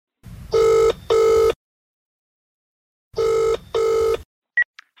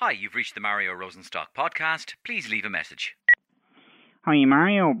Hi, you've reached the Mario Rosenstock podcast. Please leave a message. Hi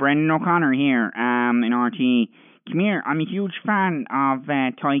Mario, Brendan O'Connor here, in RTE. Come here, I'm a huge fan of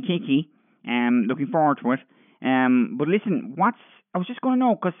Tadhg Hickey. Looking forward to it. But listen, I was just going to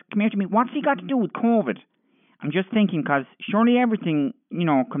know, because come here to me, what's he got to do with COVID? I'm just thinking, because surely everything,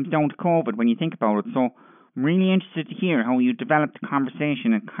 comes down to COVID when you think about it. So I'm really interested to hear how you develop the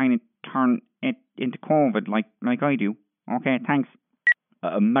conversation and kind of turn it into COVID like I do. Okay, thanks.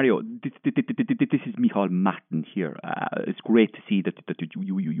 Mario, this is Michael Martin here. It's great to see that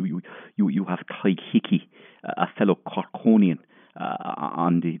you have Tadhg Hickey, a fellow Corkonian,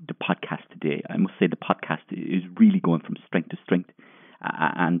 on the podcast today. I must say the podcast is really going from strength to strength,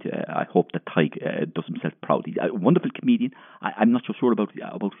 and I hope that Tadhg does himself proud. He's a wonderful comedian. I'm not so sure about his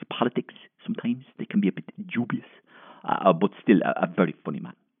politics. Sometimes they can be a bit dubious, but still a very funny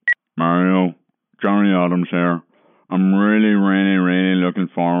man. Mario, Gerry Adams here. I'm really looking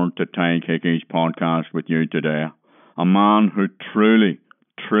forward to Tadhg Hickey's podcast with you today. A man who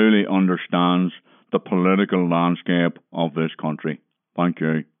truly understands the political landscape of this country. Thank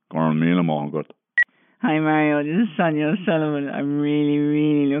you. Carl Mila Margaret. Hi Mario, this is Sonia O'Sullivan. I'm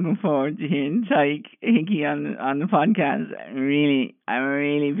really looking forward to hearing Tadhg Hickey on the podcast. I'm a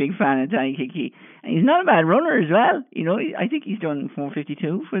really big fan of Tadhg Hickey. And he's not a bad runner as well. I think he's done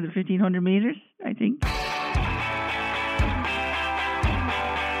 4:52 for the 1500 metres, I think.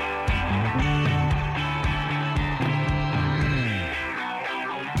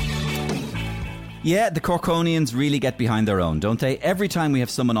 Yeah, the Corkonians really get behind their own, don't they? Every time we have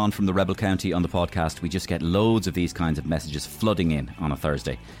someone on from the Rebel County on the podcast, we just get loads of these kinds of messages flooding in on a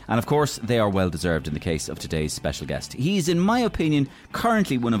Thursday. And of course, they are well deserved in the case of today's special guest. He's, in my opinion,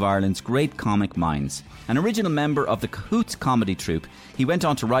 currently one of Ireland's great comic minds. An original member of the Cahoots comedy troupe, he went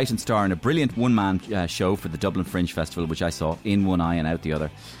on to write and star in a brilliant one-man show for the Dublin Fringe Festival, which I saw in one eye and out the other.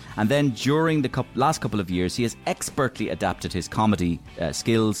 And then during the last couple of years, he has expertly adapted his comedy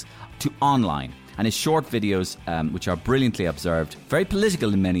skills to online. And his short videos, which are brilliantly observed, very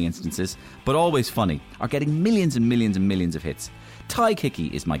political in many instances, but always funny, are getting millions and millions and millions of hits. Tadhg Hickey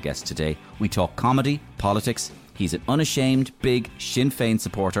is my guest today. We talk comedy, politics. He's an unashamed, big Sinn Féin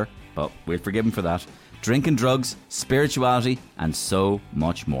supporter, but we'll forgive him for that. Drink and drugs, spirituality, and so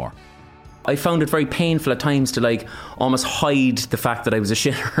much more. I found it very painful at times to almost hide the fact that I was a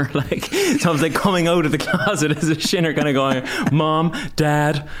shinner. So I was coming out of the closet as a shinner, kind of going, Mom,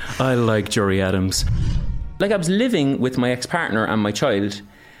 Dad, I like Gerry Adams. I was living with my ex-partner and my child,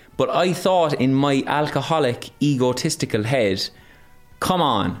 but I thought in my alcoholic, egotistical head, come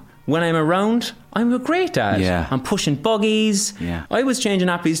on, when I'm around, I'm a great dad. Yeah. I'm pushing buggies. Yeah. I was changing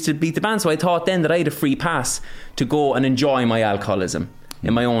nappies to beat the band, so I thought then that I had a free pass to go and enjoy my alcoholism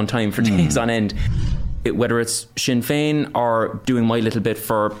in my own time for days on end. Whether it's Sinn Féin or doing my little bit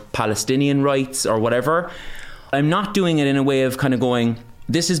for Palestinian rights or whatever, I'm not doing it in a way of kind of going,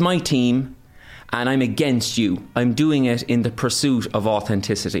 this is my team and I'm against you. I'm doing it in the pursuit of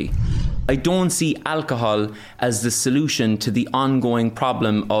authenticity. I don't see alcohol as the solution to the ongoing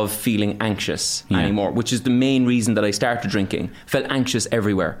problem of feeling anxious anymore, which is the main reason that I started drinking. Felt anxious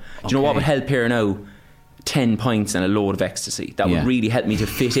everywhere. Do you know what would help here now? 10 pints and a load of ecstasy. That would really help me to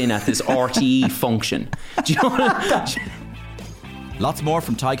fit in at this RTE function. Do you know what I mean? Lots more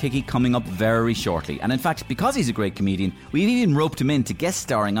from Tadhg Hickey coming up very shortly. And in fact, because he's a great comedian, we've even roped him in to guest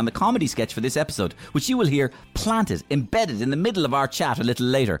starring on the comedy sketch for this episode, which you will hear embedded in the middle of our chat a little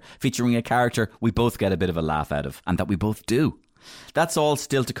later, featuring a character we both get a bit of a laugh out of, and that we both do. That's all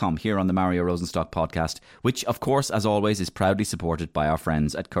still to come here on the Mario Rosenstock podcast, which, of course, as always, is proudly supported by our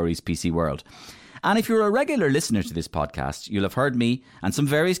friends at Curry's PC World. And if you're a regular listener to this podcast, you'll have heard me and some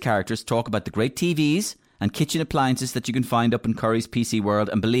various characters talk about the great TVs and kitchen appliances that you can find up in Curry's PC World.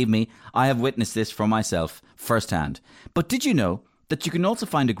 And believe me, I have witnessed this for myself firsthand. But did you know that you can also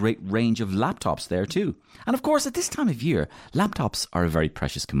find a great range of laptops there too? And of course, at this time of year, laptops are a very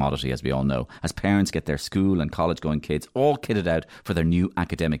precious commodity, as we all know, as parents get their school and college-going kids all kitted out for their new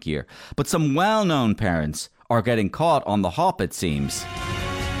academic year. But some well-known parents are getting caught on the hop, it seems.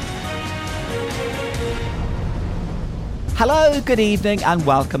 Hello, good evening and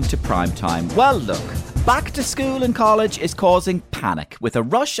welcome to Prime Time. Well, look, back to school and college is causing panic with a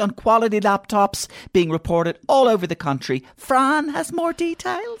rush on quality laptops being reported all over the country. Fran has more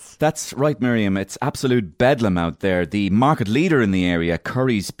details. That's right, Miriam. It's absolute bedlam out there. The market leader in the area,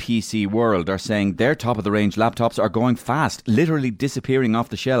 Curry's PC World, are saying their top-of-the-range laptops are going fast, literally disappearing off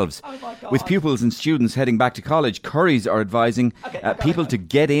the shelves. Oh my God. With pupils and students heading back to college, Curry's are advising people to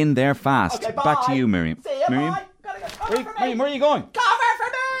get in there fast. Okay, back to you, Miriam. See you, Miriam? bye. Miriam, where are you going? Cover for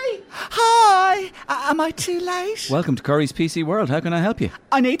me! Hi, Am I too late? Welcome to Curry's PC World. How can I help you?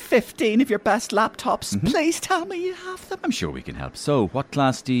 I need 15 of your best laptops. Please tell me you have them. I'm sure we can help. So, what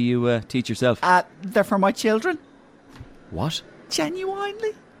class do you teach yourself? They're for my children. What?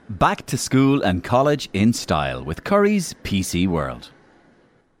 Genuinely? Back to school and college in style with Curry's PC World.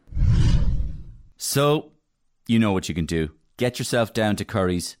 So, you know what you can do. Get yourself down to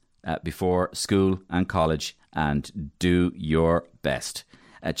Curry's before school and college and do your best.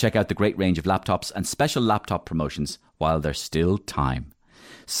 Check out the great range of laptops and special laptop promotions while there's still time.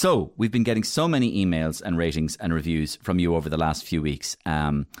 So, we've been getting so many emails and ratings and reviews from you over the last few weeks.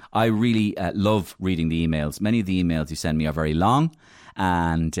 I really love reading the emails. Many of the emails you send me are very long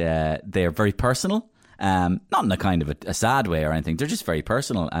and they're very personal. Not in a kind of a sad way or anything. They're just very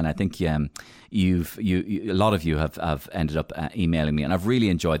personal, and I think a lot of you have ended up emailing me, and I've really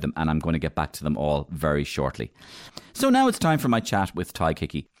enjoyed them, and I'm going to get back to them all very shortly. So now it's time for my chat with Tadhg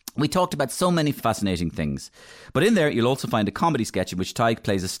Hickey. We talked about so many fascinating things, but in there you'll also find a comedy sketch in which Tadhg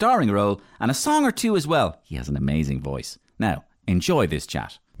plays a starring role and a song or two as well. He has an amazing voice. Now, enjoy this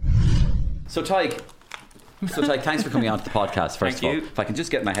chat. So Tadhg, thanks for coming on to the podcast, first of all. If I can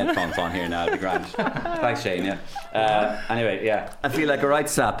just get my headphones on here now, it'd be grand. Thanks, Shane, yeah. Anyway, yeah. I feel like a right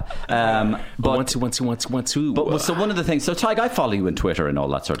sap. One, two. But so one of the things... So, Tadhg, I follow you on Twitter and all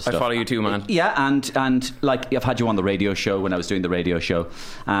that sort of stuff. I follow you too, man. Yeah, and like, I've had you on the radio show when I was doing the radio show,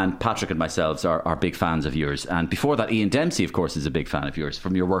 and Patrick and myself are big fans of yours. And before that, Ian Dempsey, of course, is a big fan of yours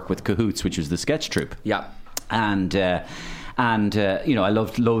from your work with Cahoots, which was the sketch troupe. Yeah. And I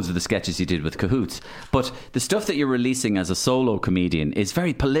loved loads of the sketches you did with Cahoots. But the stuff that you're releasing as a solo comedian is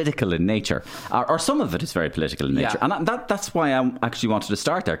very political in nature. Or some of it is very political in nature. Yeah. And that's why I actually wanted to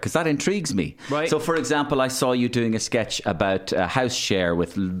start there, because that intrigues me. Right. So, for example, I saw you doing a sketch about house share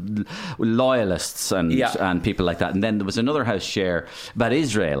with loyalists and people like that. And then there was another house share about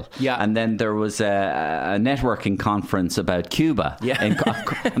Israel. Yeah. And then there was a networking conference about Cuba. Yeah.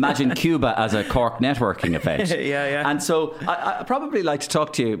 Imagine Cuba as a Cork networking event. Yeah. And so I probably like to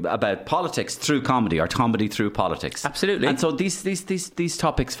talk to you about politics through comedy, or comedy through politics. Absolutely. And so these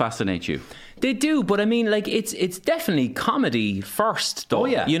topics fascinate you. They do, but I mean, like, it's definitely comedy first, though. Oh,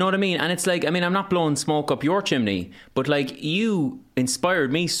 yeah. You know what I mean? And it's like, I mean, I'm not blowing smoke up your chimney, but like, you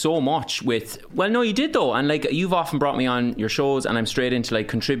inspired me so much with... Well, no, you did, though. And like, you've often brought me on your shows, and I'm straight into like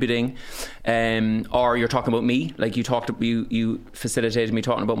contributing, or you're talking about me. Like, you facilitated me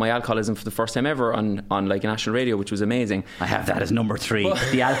talking about my alcoholism for the first time ever on like national radio, which was amazing. I have that as number 3.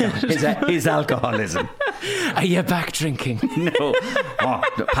 His alcoholism. Are you back drinking? No. Oh,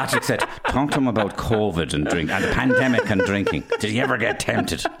 Patrick said, talk to him about COVID and drink and the pandemic and drinking. Did he ever get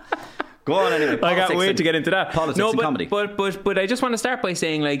tempted? Go on anyway. I can't wait to get into that. Politics and comedy. But I just want to start by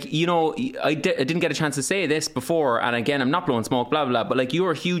saying, like, you know, I didn't get a chance to say this before, and again, I'm not blowing smoke, blah, blah, blah, but like,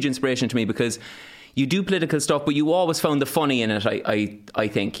 you're a huge inspiration to me because you do political stuff, but you always found the funny in it, I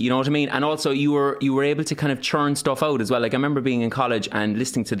think. You know what I mean? And also you were able to kind of churn stuff out as well. Like, I remember being in college and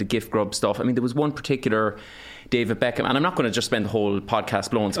listening to the Gift Grub stuff. I mean, there was one particular David Beckham, and I'm not going to just spend the whole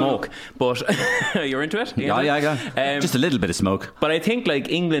podcast blowing smoke, but you're into it? Yeah. Just a little bit of smoke. But I think like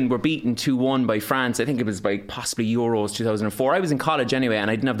England were beaten 2-1 by France. I think it was by possibly Euros 2004. I was in college anyway, and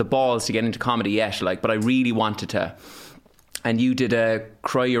I didn't have the balls to get into comedy yet, like, but I really wanted to. And you did a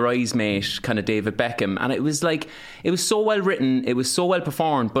Cry Your Eyes Mate kind of David Beckham, and it was like, it was so well written, it was so well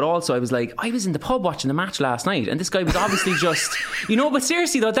performed, but also I was like, I was in the pub watching the match last night, and this guy was obviously just, you know. But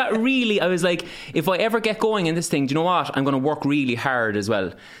seriously though, that really, I was like, if I ever get going in this thing, do you know what, I'm going to work really hard as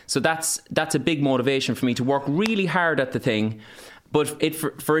well. So that's a big motivation for me, to work really hard at the thing, but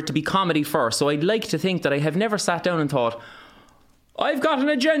for it to be comedy first. So I'd like to think that I have never sat down and thought, I've got an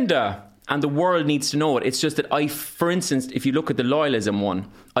agenda and the world needs to know it. It's just that for instance, if you look at the loyalism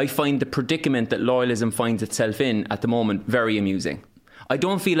one, I find the predicament that loyalism finds itself in at the moment very amusing. I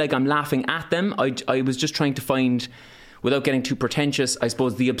don't feel like I'm laughing at them. I was just trying to find, without getting too pretentious, I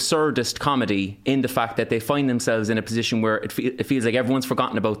suppose, the absurdist comedy in the fact that they find themselves in a position where it feels like everyone's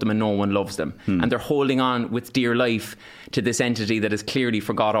forgotten about them and no one loves them. And they're holding on with dear life to this entity that has clearly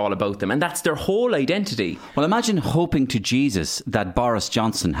forgot all about them. And that's their whole identity. Well, imagine hoping to Jesus that Boris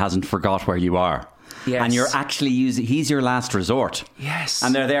Johnson hasn't forgot where you are. Yes. And you're actually he's your last resort. Yes.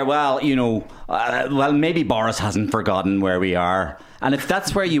 And they're there, well, you know, maybe Boris hasn't forgotten where we are. And if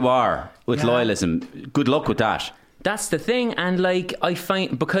that's where you are with loyalism, good luck with that. That's the thing. And like, I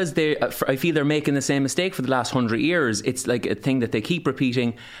find, because I feel they're making the same mistake for the last 100 years, it's like a thing that they keep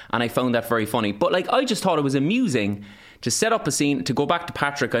repeating, and I found that very funny. But like, I just thought it was amusing to set up a scene, to go back to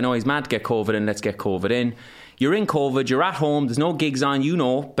Patrick. I know he's mad to get COVID in, let's get COVID in. You're in COVID, you're at home, there's no gigs on, you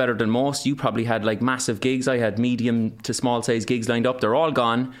know better than most. You probably had like massive gigs. I had medium to small size gigs lined up, they're all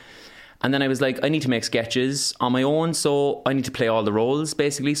gone. And then I was like, I need to make sketches on my own, so I need to play all the roles,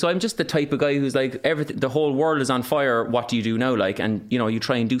 basically. So I'm just the type of guy who's like, everything, the whole world is on fire, what do you do now? Like, and, you know, you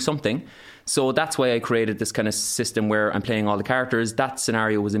try and do something. So that's why I created this kind of system where I'm playing all the characters. That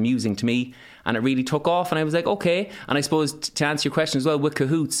scenario was amusing to me, and it really took off, and I was like, okay. And I suppose to answer your question as well, with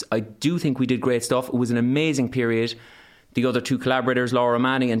Cahoots, I do think we did great stuff. It was an amazing period. The other two collaborators, Laura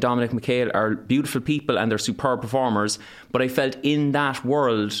Manning and Dominic McHale, are beautiful people and they're superb performers. But I felt in that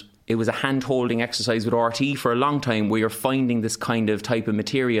world, it was a hand-holding exercise with RT for a long time, where you're finding this kind of type of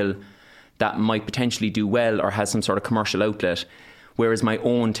material that might potentially do well or has some sort of commercial outlet. Whereas my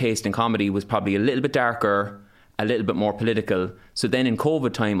own taste in comedy was probably a little bit darker, a little bit more political. So then in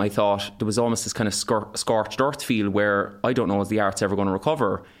COVID time, I thought there was almost this kind of scorched earth feel where I don't know, is the arts ever going to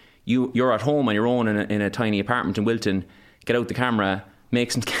recover? You're at home on your own in a tiny apartment in Wilton, get out the camera,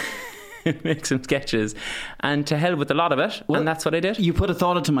 make some make some sketches, and to hell with a lot of it. Well, and that's what I did. You put a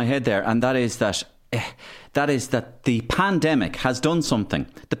thought into my head there, and that is that the pandemic has done something.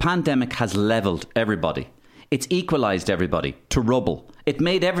 The pandemic has levelled everybody. It's equalised everybody to rubble. It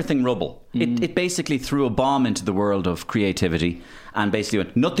made everything rubble. It basically threw a bomb into the world of creativity and basically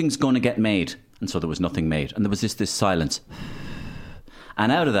went, nothing's going to get made. And so there was nothing made. And there was this silence.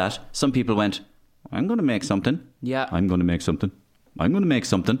 And out of that, some people went, I'm going to make something. Yeah. I'm going to make something. I'm going to make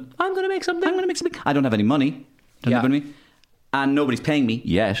something. I'm going to make something. I'm going to make something. I don't have any money. Don't have any money. And nobody's paying me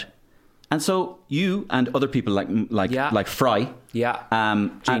yet. And so you and other people like Fry,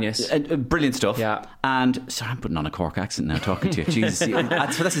 genius, brilliant stuff. Yeah. And sorry, I'm putting on a Cork accent now, talking to you. Jesus,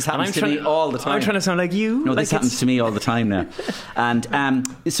 this happens to me all the time. I'm trying to sound like you. No, this happens to me all the time now. And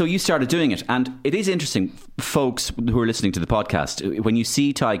so you started doing it, and it is interesting, folks who are listening to the podcast. When you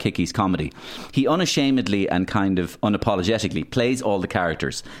see Tadhg Hickey's comedy, he unashamedly and kind of unapologetically plays all the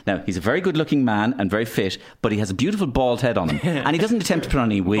characters. Now, he's a very good-looking man and very fit, but he has a beautiful bald head on him, and he doesn't attempt to put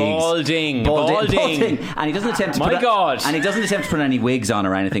on any wigs. Balding. And he doesn't attempt to put any wigs on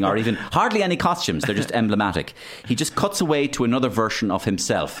or anything, or even hardly any costumes. They're just emblematic. He just cuts away to another version of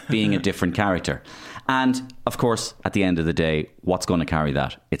himself, being a different character. And of course, at the end of the day, what's going to carry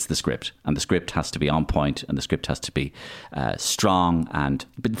that? It's the script, and the script has to be on point, and the script has to be strong and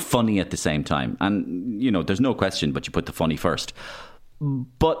but funny at the same time. And you know, there's no question, but you put the funny first.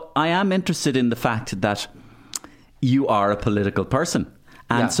 But I am interested in the fact that you are a political person.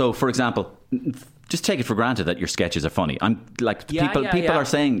 And so, for example, just take it for granted that your sketches are funny. I'm like people are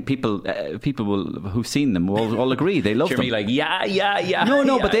saying people who've seen them will all agree they love them. Me like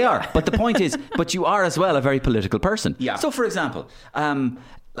No, but they are. But the point is, but you are as well a very political person. Yeah. So, for example,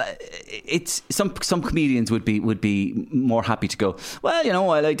 it's some comedians would be more happy to go, well, you know,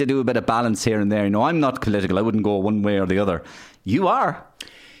 I like to do a bit of balance here and there. You know, I'm not political. I wouldn't go one way or the other. You are.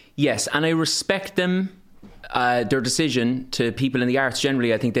 Yes, and I respect them. Their decision. To people in the arts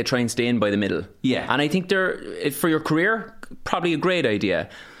generally, I think they try and stay in by the middle. Yeah. And I think they're, for your career, probably a great idea.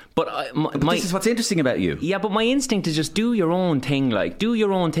 But this is what's interesting about you. Yeah, but my instinct is just do your own thing. Like, do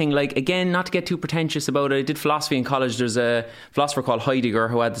your own thing. Like, again, not to get too pretentious about it. I did philosophy in college. There's a philosopher called Heidegger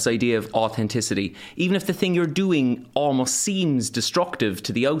who had this idea of authenticity. Even if the thing you're doing almost seems destructive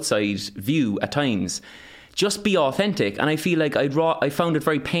to the outside view at times, just be authentic. And I feel like I found it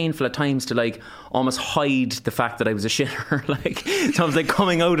very painful at times to like almost hide the fact that I was a shinner. Like, so I was like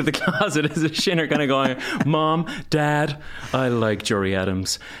coming out of the closet as a shinner, kind of going, Mom, Dad, I like Gerry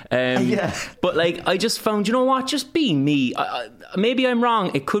Adams. But like, I just found, you know what, just be me. Maybe I'm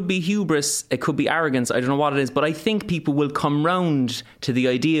wrong. It could be hubris. It could be arrogance. I don't know what it is. But I think people will come round to the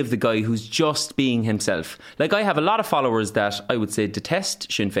idea of the guy who's just being himself. Like, I have a lot of followers that I would say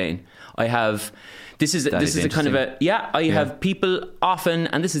detest Sinn Féin. I have... This is a kind of a... Yeah, I have people often...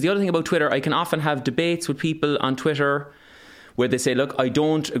 And this is the other thing about Twitter. I can often have debates with people on Twitter where they say, look, I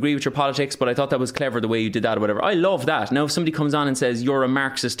don't agree with your politics, but I thought that was clever the way you did that or whatever. I love that. Now, if somebody comes on and says, you're a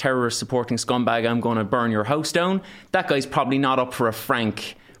Marxist terrorist supporting scumbag, I'm going to burn your house down, that guy's probably not up for a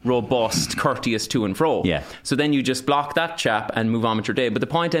frank, robust, courteous to and fro. Yeah. So then you just block that chap and move on with your day. But the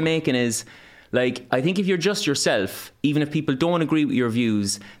point I'm making is... Like, I think if you're just yourself, even if people don't agree with your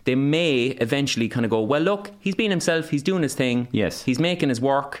views, they may eventually kind of go, well, look, he's being himself, he's doing his thing. Yes. He's making his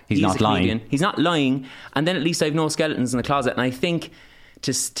work. He's not a comedian. lying. He's not lying. And then at least I have no skeletons in the closet. And I think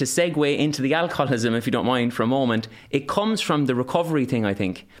to segue into the alcoholism, if you don't mind, for a moment, it comes from the recovery thing, I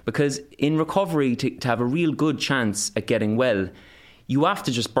think. Because in recovery, to have a real good chance at getting well, you have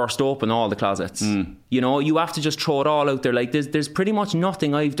to just burst open all the closets. You know, you have to just throw it all out there. Like, there's pretty much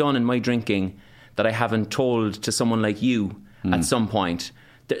nothing I've done in my drinking that I haven't told to someone like you at some point.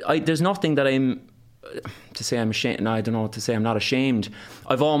 There's nothing that I'm... To say I'm ashamed... No, I don't know what to say. I'm not ashamed.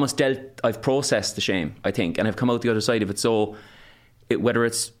 I've processed the shame, I think, and I've come out the other side of it. So whether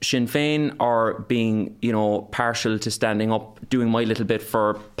it's Sinn Féin or being, partial to standing up, doing my little bit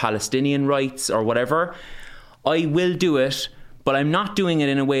for Palestinian rights or whatever, I will do it, but I'm not doing it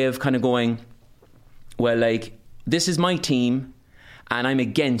in a way of kind of going, well, like, this is my team and I'm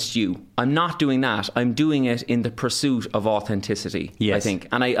against you. I'm not doing that. I'm doing it in the pursuit of authenticity, yes. I think.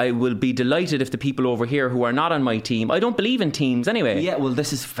 And I will be delighted if the people over here who are not on my team, I don't believe in teams anyway. Yeah, well,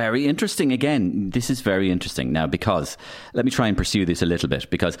 this is very interesting. Again, this is very interesting now, because let me try and pursue this a little bit.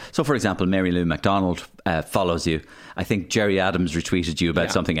 Because, so for example, Mary Lou MacDonald follows you. I think Gerry Adams retweeted you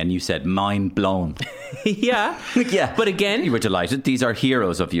about something and you said, mind blown. Yeah. Yeah. But again, you were delighted. These are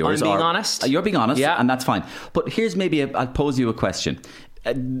heroes of yours. I'm being honest. You're being honest, yeah. And that's fine. But here's maybe, I'll pose you a question.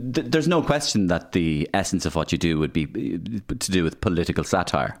 There's no question that the essence of what you do would be to do with political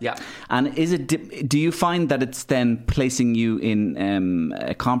satire. Yeah. And do you find that it's then placing you in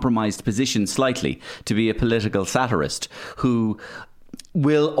a compromised position slightly to be a political satirist who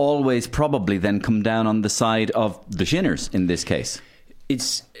will always probably then come down on the side of the Shinners in this case?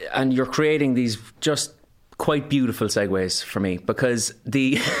 And you're creating these just quite beautiful segues for me, because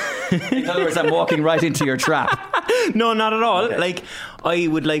in other words, I'm walking right into your trap. No, not at all. Okay. Like, I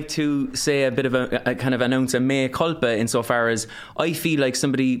would like to say a bit of a kind of announce a mea culpa, insofar as I feel like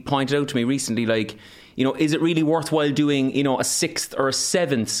somebody pointed out to me recently, like, is it really worthwhile doing, a 6th or a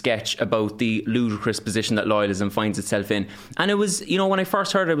 7th sketch about the ludicrous position that loyalism finds itself in? And it was, when I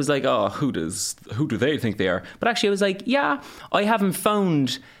first heard it, I was like, oh, who do they think they are? But actually I was like, yeah, I haven't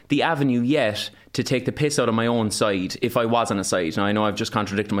found the avenue yet to take the piss out of my own side, if I was on a side. Now, I know I've just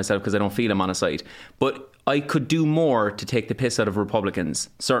contradicted myself because I don't feel I'm on a side, but I could do more to take the piss out of Republicans,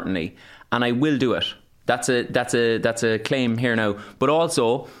 certainly, and I will do it. That's a claim here now. But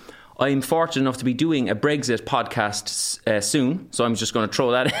also, I'm fortunate enough to be doing a Brexit podcast soon, so I'm just going to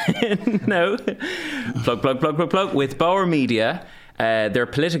throw that in now. plug with Bauer Media, their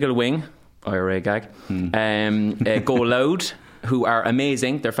political wing, IRA gag, Go Loud, who are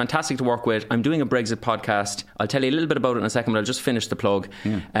amazing. They're fantastic to work with. I'm doing a Brexit podcast. I'll tell you a little bit about it in a second, but I'll just finish the plug.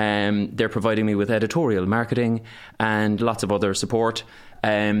 Yeah. They're providing me with editorial, marketing, and lots of other support.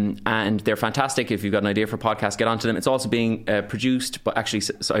 And they're fantastic. If you've got an idea for a podcast, get onto them. It's also being produced, but actually,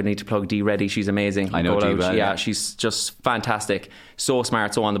 so I need to plug Dee Reddy. She's amazing. I know Dee well. Yeah, she's just fantastic. So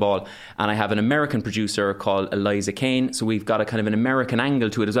smart, so on the ball. And I have an American producer called Eliza Kane. So we've got a kind of an American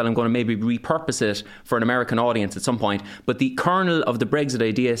angle to it as well. I'm going to maybe repurpose it for an American audience at some point. But the kernel of the Brexit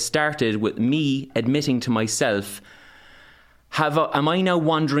idea started with me admitting to myself, am I now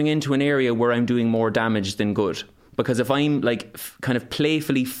wandering into an area where I'm doing more damage than good? Because if I'm like kind of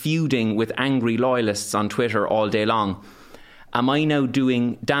playfully feuding with angry loyalists on Twitter all day long, am I now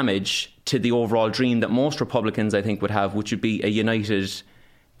doing damage to the overall dream that most Republicans, I think, would have, which would be a united,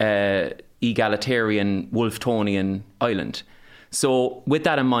 egalitarian, Wolftonian Ireland? So with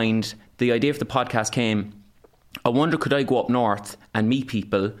that in mind, the idea of the podcast came, I wonder, could I go up north and meet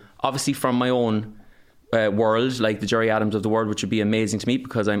people, obviously from my own world, like the Gerry Adams of the world, which would be amazing to meet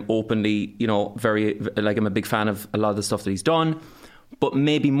because I'm openly, very, like, I'm a big fan of a lot of the stuff that he's done. But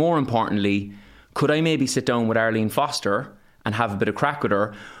maybe more importantly, could I maybe sit down with Arlene Foster and have a bit of crack with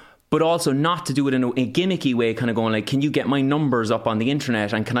her, but also not to do it in a gimmicky way, kind of going like, can you get my numbers up on the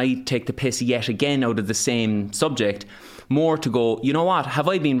internet and can I take the piss yet again out of the same subject? More to go, you know what, have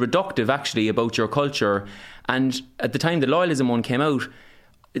I been reductive actually about your culture? And at the time the loyalism one came out,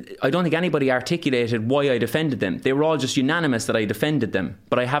 I don't think anybody articulated why I defended them. They were all just unanimous that I defended them,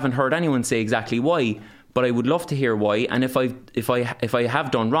 but I haven't heard anyone say exactly why. But I would love to hear why, and if I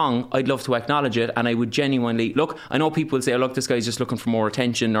have done wrong, I'd love to acknowledge it. And I would genuinely look. I know people will say, "Oh, look, this guy's just looking for more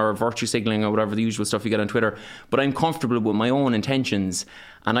attention or virtue signaling or whatever the usual stuff you get on Twitter." But I'm comfortable with my own intentions,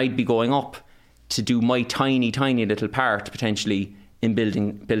 and I'd be going up to do my tiny little part potentially in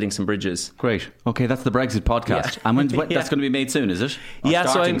building some bridges. Great. Okay, that's the Brexit podcast. Yeah. And that's going to be made soon, is it? Or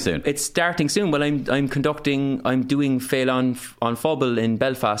starting soon? It's starting soon. Well, I'm doing Fail on Fobble in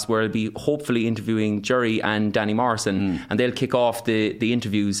Belfast, where I'll be hopefully interviewing Gerry and Danny Morrison, and they'll kick off the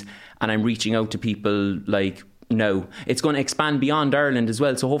interviews, and I'm reaching out to people like, no. It's going to expand beyond Ireland as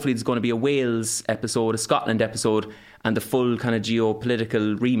well, so hopefully there's going to be a Wales episode, a Scotland episode, and the full kind of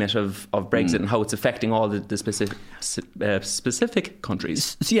geopolitical remit of Brexit and how it's affecting all the specific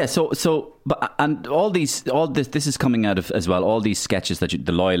countries. This is coming out of as well, all these sketches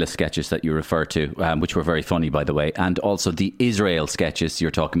the loyalist sketches that you refer to, which were very funny, by the way, and also the Israel sketches.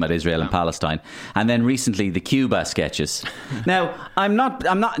 You're talking about Israel and Palestine, and then recently the Cuba sketches. Now, I'm not.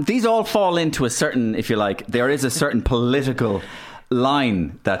 These all fall into a certain, if you like, there is a certain political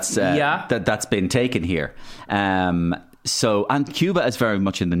line that's been taken here. And Cuba is very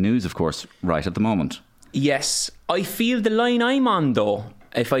much in the news, of course, right at the moment. Yes. I feel the line I'm on, though,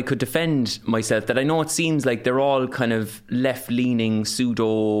 if I could defend myself, that I know it seems like they're all kind of left-leaning,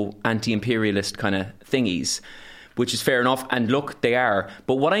 pseudo-anti-imperialist kind of thingies, which is fair enough. And look, they are.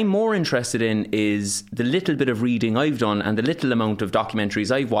 But what I'm more interested in is the little bit of reading I've done and the little amount of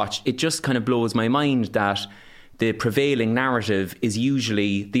documentaries I've watched. It just kind of blows my mind that the prevailing narrative is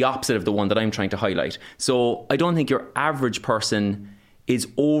usually the opposite of the one that I'm trying to highlight. So I don't think your average person is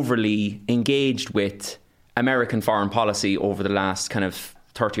overly engaged with American foreign policy over the last kind of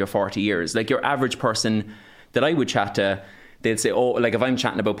 30 or 40 years. Like your average person that I would chat to, they'd say, oh, like if I'm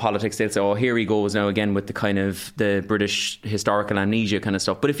chatting about politics, they'd say, oh, here he goes now again with the kind of the British historical amnesia kind of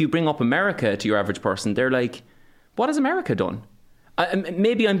stuff. But if you bring up America to your average person, they're like, what has America done?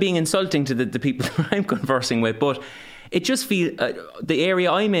 Maybe I'm being insulting to the people I'm conversing with, but it just feels the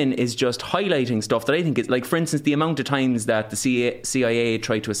area I'm in is just highlighting stuff that I think is, like, for instance, the amount of times that the CIA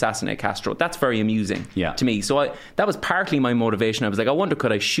tried to assassinate Castro. That's very amusing to me. So that was partly my motivation. I was like, I wonder,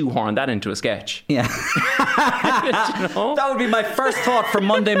 could I shoehorn that into a sketch? Yeah. You know? That would be my first thought for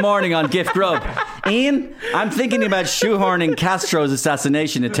Monday morning on Gift Grub. Ian, I'm thinking about shoehorning Castro's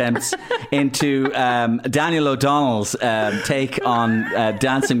assassination attempts into Daniel O'Donnell's take on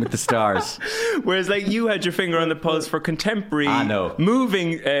Dancing with the Stars. Whereas, like, you had your finger on the pulse for contemporary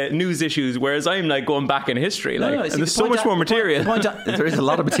moving news issues, whereas I'm like going back in history, like, and there's so much more material. There is a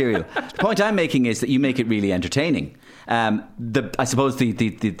lot of material. The point I'm making is that you make it really entertaining. I suppose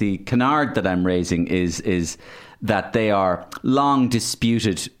the canard that I'm raising is that they are long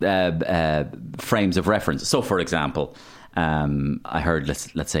disputed frames of reference. So, for example, I heard,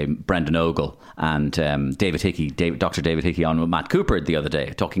 let's say, Brendan Ogle and Dr. David Hickey on with Matt Cooper the other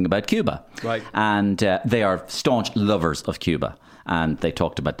day talking about Cuba. Right. And they are staunch lovers of Cuba. And they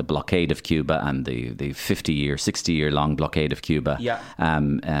talked about the blockade of Cuba and the 50-year, 60-year long blockade of Cuba. Yeah.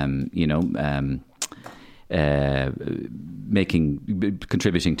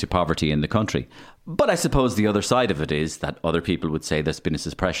 Contributing to poverty in the country. But I suppose the other side of it is that other people would say there's been a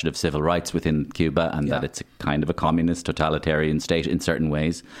suppression of civil rights within Cuba and that it's a kind of a communist totalitarian state in certain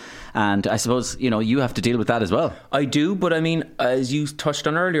ways. And I suppose, you have to deal with that as well. I do, but I mean, as you touched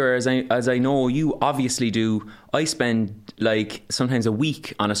on earlier, as I know you obviously do, I spend like sometimes a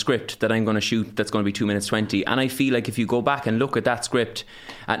week on a script that I'm going to shoot that's going to be 2 minutes 20. And I feel like if you go back and look at that script,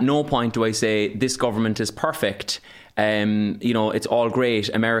 at no point do I say this government is perfect. It's all great,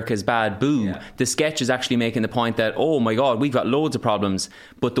 America's bad, boo. Yeah. The sketch is actually making the point that, oh my God, we've got loads of problems,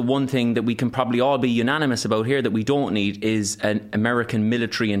 but the one thing that we can probably all be unanimous about here that we don't need is an American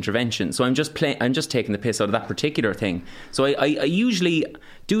military intervention. So I'm just taking the piss out of that particular thing. So I usually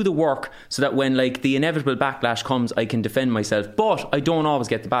do the work so that when like the inevitable backlash comes, I can defend myself, but I don't always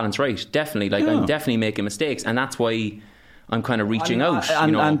get the balance right. Definitely, I'm definitely making mistakes, and that's why I'm kind of reaching out.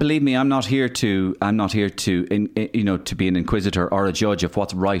 And believe me, I'm not here to to be an inquisitor or a judge of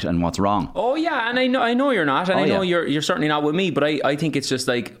what's right and what's wrong. Oh yeah, and I know you're not, and I know you're certainly not with me. But I think it's just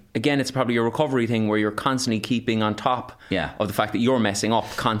like, again, it's probably a recovery thing where you're constantly keeping on top of the fact that you're messing up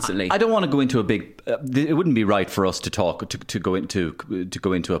constantly. I don't want to go into a big. It wouldn't be right for us to talk to go into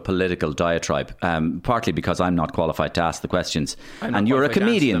a political diatribe. Partly because I'm not qualified to ask the questions, and you're a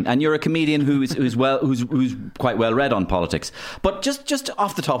comedian, who's quite well read on politics. But just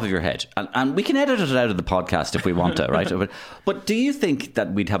off the top of your head, and we can edit it out of the podcast if we want to, right? But do you think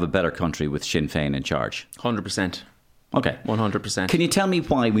that we'd have a better country with Sinn Féin in charge? 100%. Okay. 100%. Can you tell me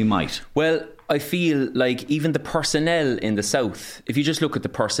why we might? Well, I feel like even the personnel in the South, if you just look at the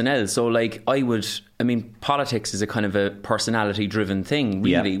personnel, so like politics is a kind of a personality driven thing,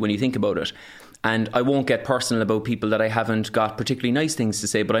 really, when you think about it. And I won't get personal about people that I haven't got particularly nice things to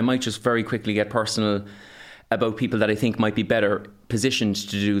say, but I might just very quickly get personal about people that I think might be better positioned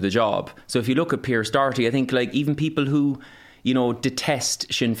to do the job. So if you look at Pierce Doherty, I think like even people who,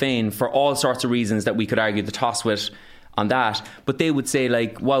 detest Sinn Féin for all sorts of reasons that we could argue the toss with on that, but they would say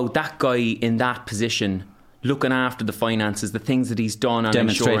like, wow, that guy in that position, looking after the finances, the things that he's done on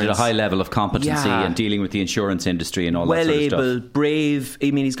demonstrated insurance, a high level of competency and dealing with the insurance industry and all that sort of stuff. Well able, brave.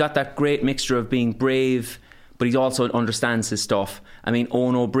 I mean, he's got that great mixture of being brave, but he also understands his stuff. I mean,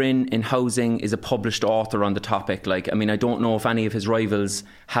 Owen O'Brien in housing is a published author on the topic. Like, I mean, I don't know if any of his rivals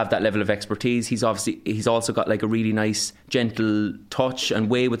have that level of expertise. He's also got like a really nice, gentle touch and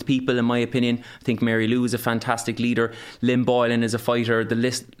way with people, in my opinion. I think Mary Lou is a fantastic leader. Lynn Boylan is a fighter. The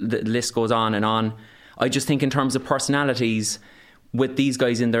list goes on and on. I just think in terms of personalities, with these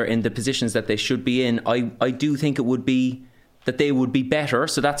guys in the positions that they should be in, I do think it would be that they would be better.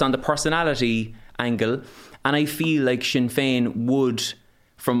 So that's on the personality angle. And I feel like Sinn Féin would,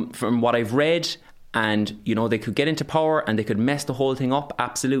 from what I've read, and they could get into power and they could mess the whole thing up,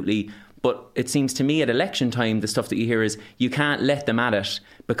 absolutely. But it seems to me at election time, the stuff that you hear is you can't let them at it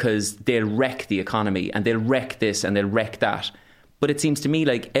because they'll wreck the economy and they'll wreck this and they'll wreck that. But it seems to me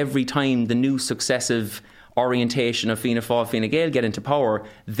like every time the new successive orientation of Fianna Fáil, Fine Gael get into power,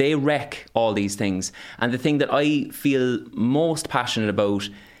 they wreck all these things. And the thing that I feel most passionate about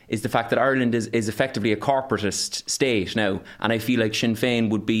is the fact that Ireland is effectively a corporatist state now. And I feel like Sinn Féin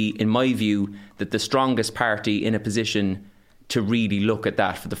would be, in my view, that the strongest party in a position to really look at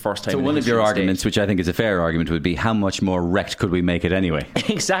that for the first time. So one of your arguments, which I think is a fair argument, would be how much more wrecked could we make it anyway?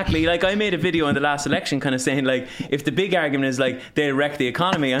 Exactly. Like I made a video in the last election kind of saying like, if the big argument is like they'll wreck the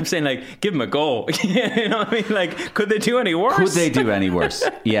economy, I'm saying like, give them a go. You know what I mean? Like, could they do any worse? Could they do any worse?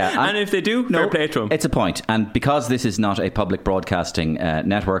 Yeah. And if they do, fair play to them. It's a point. And because this is not a public broadcasting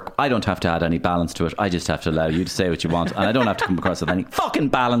network, I don't have to add any balance to it. I just have to allow you to say what you want, and I don't have to come across with any fucking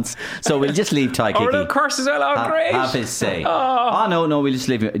balance. So we'll just leave Tadhg Hickey. Oh, curses out, great. Have his say. No, we'll just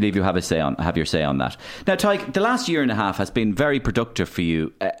leave you have your say on that. Now, Tadhg, the last year and a half has been very productive for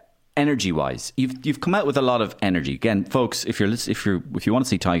you, energy-wise. You've come out with a lot of energy. Again, folks, if you want to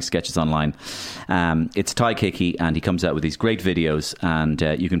see Tadhg's sketches online, it's Tadhg Hickey, and he comes out with these great videos, and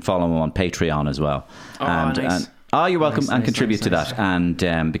you can follow him on Patreon as well. Nice. You're welcome, and contribute to that.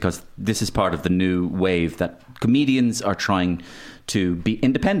 And because this is part of the new wave that comedians are trying to be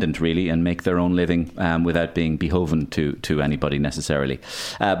independent, really, and make their own living without being beholden to anybody necessarily.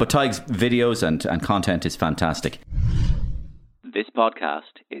 But Tadhg's videos and content is fantastic. This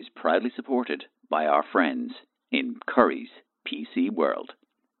podcast is proudly supported by our friends in Curry's PC World.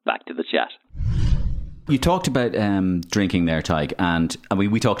 Back to the chat. You talked about drinking there, Tadhg, and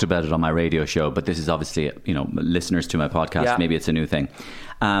we talked about it on my radio show, but this is obviously, listeners to my podcast, yeah. Maybe it's a new thing.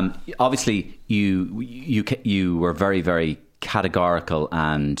 Obviously, you were very, very categorical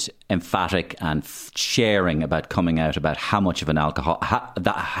and emphatic and sharing about coming out about how much of an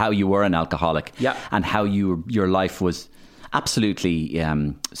how you were an alcoholic, yeah. And how your life was absolutely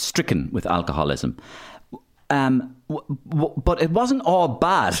stricken with alcoholism. But it wasn't all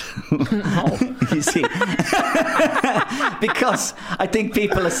bad. No. You see, because I think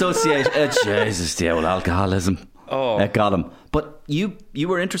people associate Jesus, the old alcoholism. It got him. But you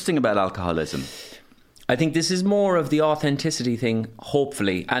were interesting about alcoholism. I think this is more of the authenticity thing,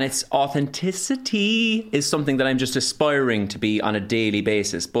 hopefully. And it's authenticity is something that I'm just aspiring to be on a daily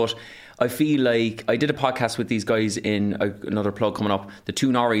basis. But I feel like I did a podcast with these guys in another plug coming up, the two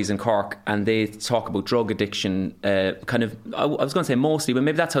Norries in Cork, and they talk about drug addiction, kind of, I was going to say mostly, but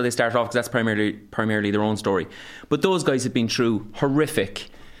maybe that's how they started off, because that's primarily their own story. But those guys have been through horrific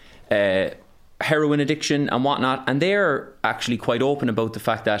heroin addiction and whatnot, and they're actually quite open about the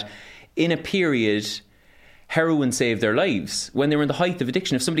fact that in a period, heroin saved their lives. When they were in the height of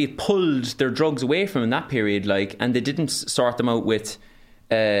addiction, if somebody had pulled their drugs away from them in that period, and they didn't sort them out with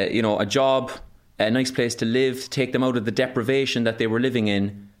a job, a nice place to live, to take them out of the deprivation that they were living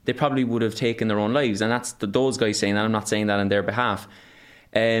in, they probably would have taken their own lives. And that's those guys saying that. I'm not saying that on their behalf.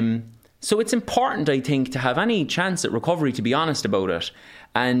 So it's important, I think, to have any chance at recovery, to be honest about it.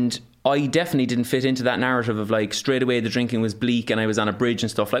 And I definitely didn't fit into that narrative of straight away the drinking was bleak and I was on a bridge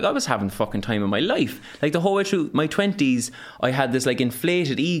and stuff. I was having the fucking time of my life. The whole way through my 20s, I had this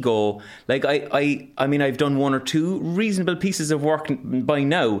inflated ego. I mean, I've done one or two reasonable pieces of work by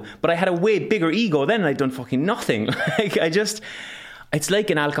now, but I had a way bigger ego then and I'd done fucking nothing. It's like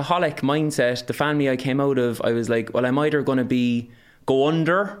an alcoholic mindset. The family I came out of, I was well, I'm either going to go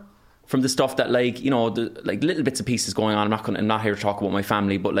under from the stuff that little bits and pieces going on. I'm not here to talk about my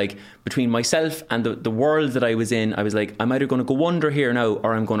family, but between myself and the world that I was in, I was I'm either going to go under here now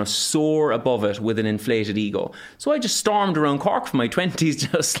or I'm going to soar above it with an inflated ego. So I just stormed around Cork for my 20s,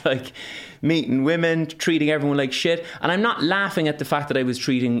 just meeting women, treating everyone like shit. And I'm not laughing at the fact that I was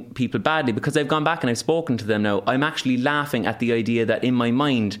treating people badly, because I've gone back and I've spoken to them now. I'm actually laughing at the idea that in my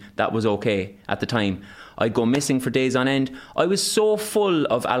mind that was okay at the time. I'd go missing for days on end. I was so full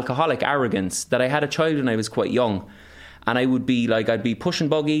of alcoholic arrogance that I had a child when I was quite young. And I would be I'd be pushing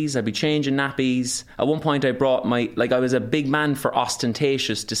buggies, I'd be changing nappies. At one point I brought I was a big man for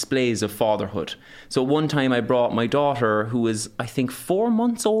ostentatious displays of fatherhood. So at one time I brought my daughter, who was, I think, 4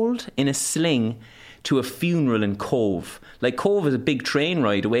 months old, in a sling to a funeral in Cove. Cove is a big train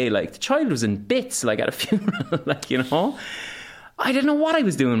ride away. The child was in bits, at a funeral, I didn't know what I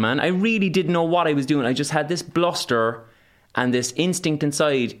was doing, man. I really didn't know what I was doing. I just had this bluster and this instinct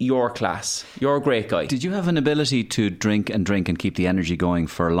inside, your class. You're a great guy. Did you have an ability to drink and keep the energy going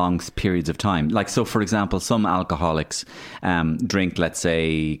for long periods of time? So for example, some alcoholics drink, let's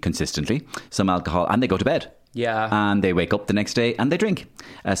say, consistently. Some alcohol, and they go to bed. Yeah. And they wake up the next day and they drink.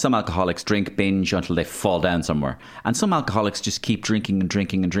 Some alcoholics drink binge until they fall down somewhere. And some alcoholics just keep drinking and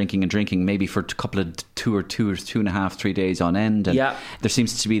drinking and drinking and drinking, maybe for a couple of 2.5, 3 days on end. And there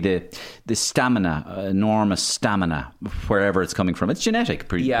seems to be the stamina, enormous stamina, wherever it's coming from. It's genetic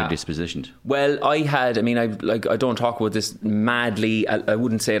predispositioned. Well, I don't talk about this madly. I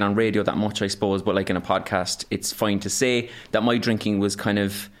wouldn't say it on radio that much, I suppose, but like in a podcast, it's fine to say that my drinking was kind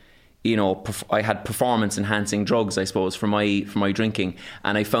of, you know, I had performance enhancing drugs, I suppose, for my drinking.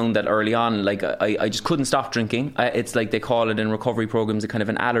 And I found that early on, like I just couldn't stop drinking. It's like they call it in recovery programs, a kind of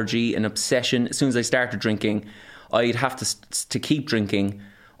an allergy, an obsession. As soon as I started drinking, I'd have to keep drinking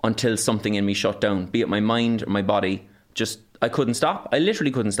until something in me shut down, be it my mind or my body. Just, I couldn't stop. I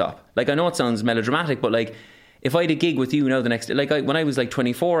literally couldn't stop. Like, I know it sounds melodramatic, but like, if I had a gig with you now the next day, like when I was like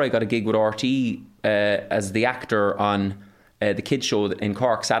 24, I got a gig with RTE as the actor on the kids show in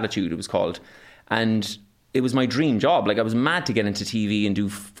Cork, Salitude it was called, and it was my dream job. Like, I was mad to get into TV and do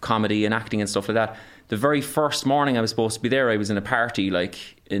comedy and acting and stuff like that. The very first morning I was supposed to be there, I was in a party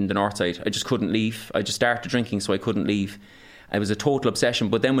like in the north side. I just couldn't leave. I just started drinking, so I couldn't leave. It was a total obsession.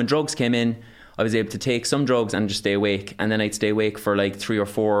 But then when drugs came in, I was able to take some drugs and just stay awake, and then I'd stay awake for like 3 or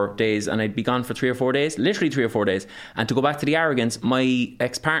 4 days, and I'd be gone for 3 or 4 days, literally 3 or 4 days. And to go back to the arrogance, my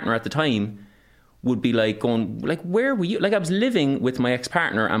ex-partner at the time would be like going, like, where were you? Like, I was living with my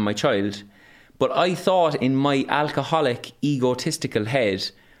ex-partner and my child, but I thought in my alcoholic, egotistical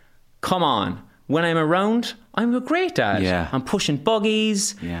head, come on, when I'm around, I'm a great dad. Yeah. I'm pushing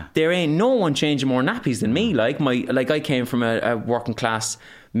buggies. Yeah. There ain't no one changing more nappies than me. Like I came from a working class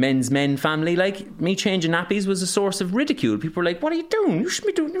men family. Like, me changing nappies was a source of ridicule. People were like, what are you doing?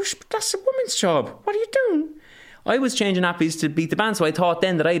 That's a woman's job. What are you doing? I was changing nappies to beat the band, so I thought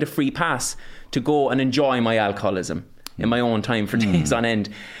then that I had a free pass to go and enjoy my alcoholism in my own time for days on end.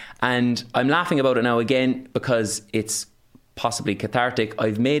 And I'm laughing about it now again because it's possibly cathartic.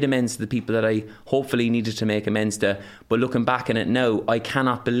 I've made amends to the people that I hopefully needed to make amends to, but looking back on it now, I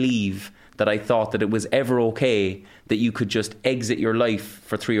cannot believe that I thought that it was ever okay that you could just exit your life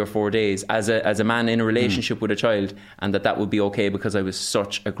for 3 or 4 days as a man in a relationship with a child, and that would be okay because I was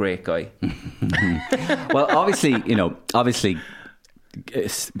such a great guy. Well, obviously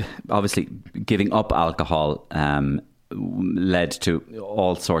giving up alcohol led to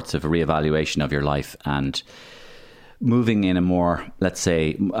all sorts of reevaluation of your life and moving in a more, let's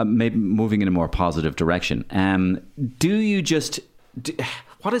say, maybe moving in a more positive direction.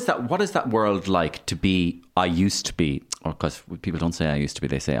 What is that world like to be, I used to be, or because people don't say I used to be,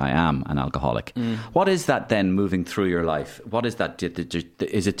 they say I am an alcoholic. What is that then moving through your life? What is that? Do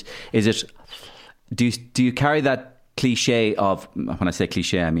you carry that cliche of, when I say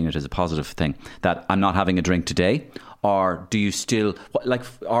cliche, I mean it as a positive thing, that I'm not having a drink today? Or do you still,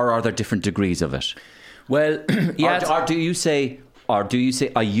 or are there different degrees of it? Well, yeah. Or do you say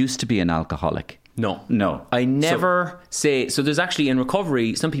I used to be an alcoholic? No. I never say. So there's actually, in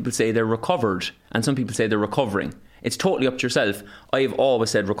recovery, some people say they're recovered and some people say they're recovering. It's totally up to yourself. I've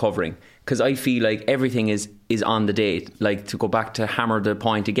always said recovering because I feel like everything is on the day. Like, to go back to hammer the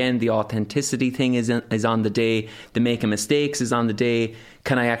point again, the authenticity thing is on the day. The making mistakes is on the day.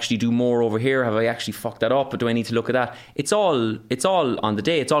 Can I actually do more over here? Have I actually fucked that up? Or do I need to look at that? It's all on the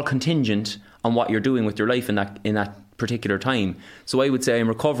day. It's all contingent on what you're doing with your life in that particular time. So I would say I'm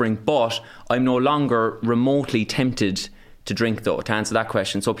recovering, but I'm no longer remotely tempted to drink, though, to answer that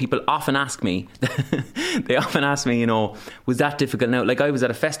question. So people often ask me, you know, was that difficult now? Like, I was at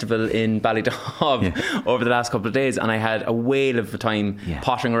a festival in Ballydob over the last couple of days, and I had a whale of a time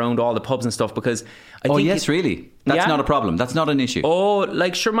pottering around all the pubs and stuff because I think really? That's not a problem. That's not an issue. Oh,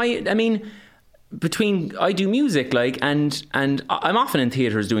 like, sure, I do music, like, and I'm often in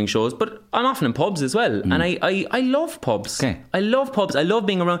theatres doing shows, but I'm often in pubs as well. And I love pubs. Okay. I love pubs. I love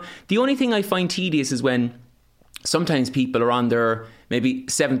being around. The only thing I find tedious is when sometimes people are on their maybe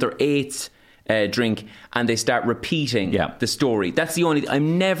 7th or 8th drink and they start repeating the story. That's the only. I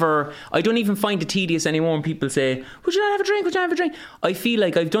don't even find it tedious anymore when people say, would you not have a drink? Would you not have a drink? I feel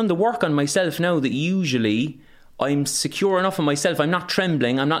like I've done the work on myself now that usually I'm secure enough in myself. I'm not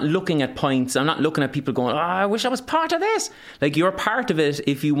trembling. I'm not looking at pints. I'm not looking at people going, I wish I was part of this. Like, you're part of it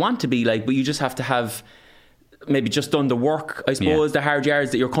if you want to be, like, but you just have to have maybe just done the work, I suppose, the hard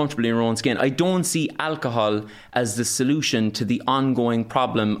yards that you're comfortable in your own skin. I don't see alcohol as the solution to the ongoing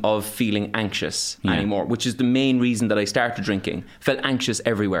problem of feeling anxious anymore, which is the main reason that I started drinking. Felt anxious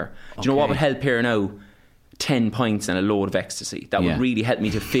everywhere. Do you know what would help here now? 10 pints and a load of ecstasy. That would really help me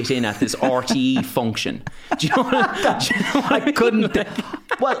to fit in at this RTE function. Do you know what I couldn't.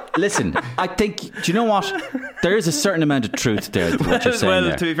 Well, listen, I think, do you know what? There is a certain amount of truth there to what you're saying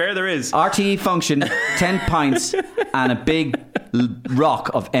there. To be fair, there is. RTE function, 10 pints and a big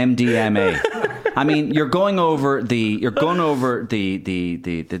rock of MDMA. I mean, you're going over in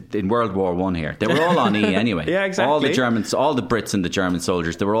World War One here. They were all on E anyway. Yeah, exactly. All the Germans, all the Brits and the German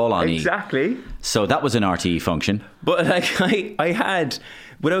soldiers, they were all on E. Exactly. So that was an RTE function. But like I had,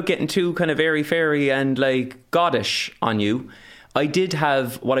 without getting too kind of airy-fairy and like goddish on you, I did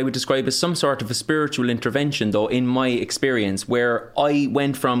have what I would describe as some sort of a spiritual intervention, though, in my experience, where I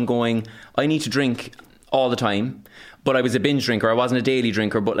went from going, I need to drink all the time, but I was a binge drinker. I wasn't a daily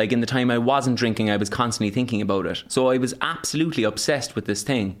drinker, but like in the time I wasn't drinking, I was constantly thinking about it. So I was absolutely obsessed with this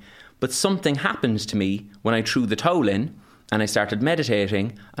thing. But something happened to me when I threw the towel in and I started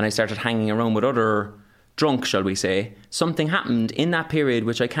meditating and I started hanging around with other drunk, shall we say. Something happened in that period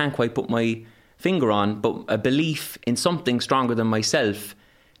which I can't quite put my finger on, but a belief in something stronger than myself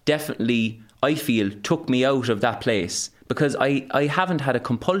definitely, I feel, took me out of that place, because I haven't had a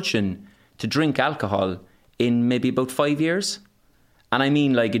compulsion to drink alcohol in maybe about 5 years. And I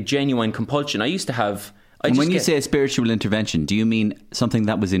mean like a genuine compulsion. I used to have... And when you say a spiritual intervention, do you mean something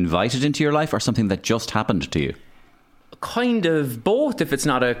that was invited into your life or something that just happened to you? Kind of both, if it's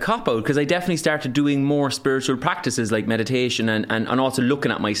not a cop-out, because I definitely started doing more spiritual practices like meditation and also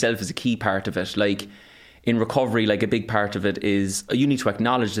looking at myself as a key part of it. Like in recovery, like a big part of it is you need to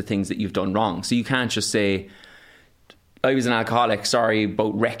acknowledge the things that you've done wrong. So you can't just say, I was an alcoholic, sorry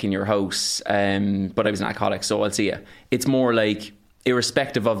about wrecking your house, but I was an alcoholic, so I'll see you. It's more like,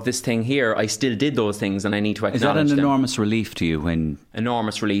 irrespective of this thing here, I still did those things and I need to acknowledge them. Is that an enormous relief to you?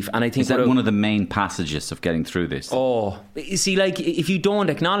 Enormous relief. And I think... Is that one of the main passages of getting through this? Oh, you see, like, if you don't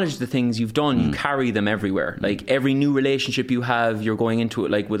acknowledge the things you've done, you carry them everywhere. Like, every new relationship you have, you're going into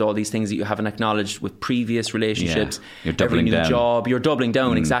it, like, with all these things that you haven't acknowledged with previous relationships. Yeah, you're doubling every new down. job, you're doubling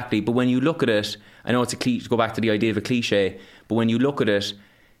down, exactly. But when you look at it, I know it's a cliche, to go back to the idea of a cliche, but when you look at it,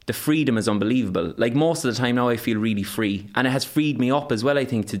 the freedom is unbelievable. Like, most of the time now I feel really free, and it has freed me up as well, I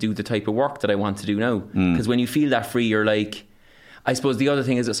think, to do the type of work that I want to do now, because when you feel that free, you're like, I suppose the other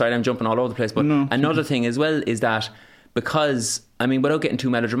thing is, sorry, I'm jumping all over the place, but another thing as well is that, because, I mean, without getting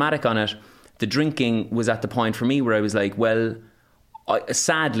too melodramatic on it, the drinking was at the point for me where I was like, well,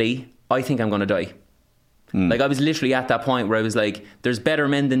 sadly I think I'm going to die. Like, I was literally at that point where I was like, there's better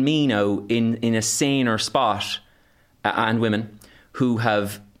men than me now in a saner spot, and women who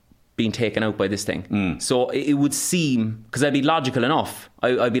have been taken out by this thing. So it would seem, because I'd be logical enough,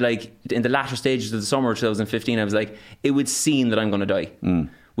 I'd be like, in the latter stages of the summer of 2015, I was like, it would seem that I'm going to die,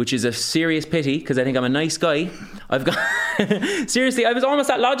 which is a serious pity, because I think I'm a nice guy. I've got seriously, I was almost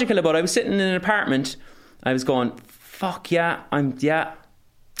that logical about it. I was sitting in an apartment, I was going, fuck yeah, I'm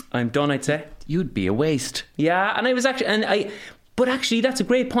done, I'd say. You'd be a waste. Yeah, and I was actually, but actually that's a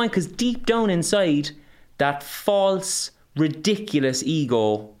great point, because deep down inside, that false, ridiculous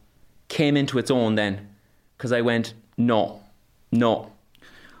ego came into its own then, because I went, no.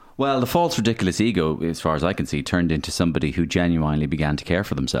 Well, the false, ridiculous ego, as far as I can see, turned into somebody who genuinely began to care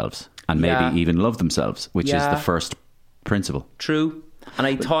for themselves and maybe even love themselves, which is the first principle. True. And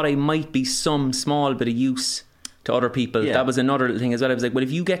I thought I might be some small bit of use to other people. That was another little thing as well. I was like, well,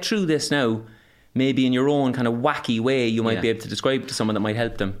 if you get through this now, maybe in your own kind of wacky way, you might be able to describe it to someone that might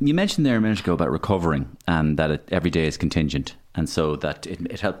help them. You mentioned there a minute ago about recovering, and that every day is contingent, and so that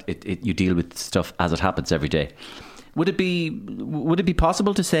you deal with stuff as it happens every day. Would it be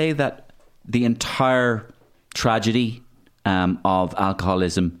possible to say that the entire tragedy of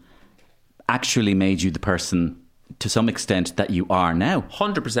alcoholism actually made you the person, to some extent, that you are now?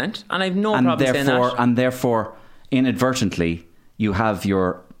 100%, and I've no problem saying that. And therefore, inadvertently, you have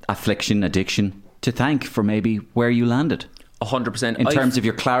your affliction, addiction to thank for maybe where you landed. 100%. In terms of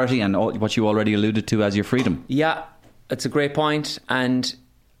your clarity and what you already alluded to as your freedom. Yeah, it's a great point. And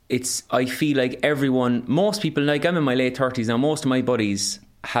I feel like most people, like I'm in my late 30s now, most of my buddies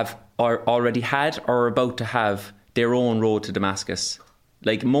are already had or are about to have their own road to Damascus.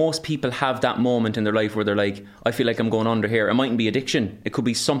 Like, most people have that moment in their life where they're like, I feel like I'm going under here. It mightn't be addiction. It could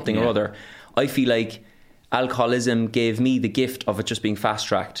be something or other. I feel like alcoholism gave me the gift of it just being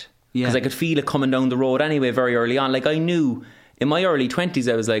fast-tracked. Because I could feel it coming down the road anyway very early on. Like, I knew in my early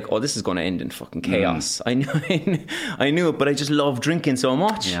 20s, I was like, oh, this is going to end in fucking chaos. I knew it, but I just loved drinking so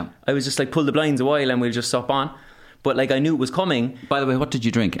much. I was just like, pull the blinds a while and we'll just stop on. But like I knew it was coming. By the way, what did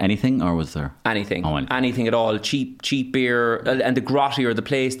you drink? Anything, or was there anything? Oh, anything at all. Cheap beer, and the grottier the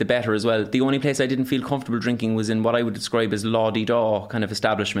place, the better as well. The only place I didn't feel comfortable drinking was in what I would describe as law-dee-daw kind of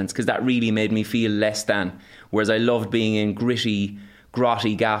establishments, because that really made me feel less than. Whereas I loved being in gritty,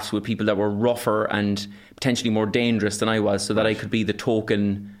 grotty gaffs with people that were rougher and potentially more dangerous than I was, so that I could be the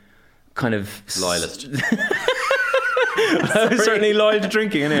token kind of loyalist. I was certainly loyal to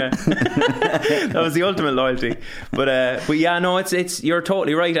drinking anyway. That was the ultimate loyalty. But yeah, no, it's you're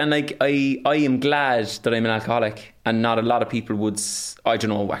totally right. And like I am glad that I'm an alcoholic, and not a lot of people would. I don't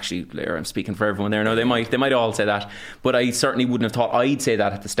know. Actually, I'm speaking for everyone there. No, they might all say that, but I certainly wouldn't have thought I'd say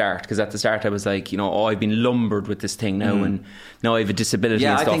that at the start, because at the start I was like, I've been lumbered with this thing now, and now I have a disability.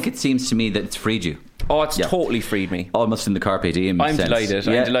 Yeah, and stuff. I think it seems to me that it's freed you. Oh, it's totally freed me. Almost in the carpe diem I'm sense. delighted.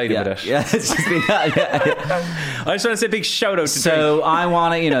 I'm delighted with it. Yeah, it's just been, I just want to say a big shout out to So Drake. I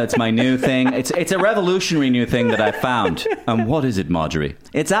want to, it's my new thing. It's a revolutionary new thing that I found. And what is it, Marjorie?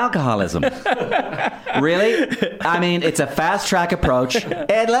 It's alcoholism. Really? I mean, it's a fast track approach.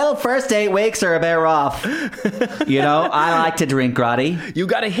 A little first 8 weeks are a bit rough. I like to drink grotty. You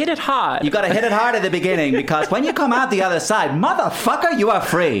got to hit it hard. You got to hit it hard at the beginning, because when you come out the other side, motherfucker, you are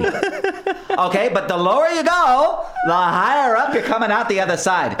free. Okay, but the lower you go, the higher up you're coming out the other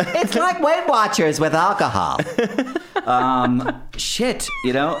side. It's like Weight Watchers with alcohol. Shit,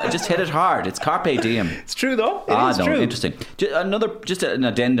 just hit it hard. It's carpe diem. It's true though. It is true. Interesting. Just an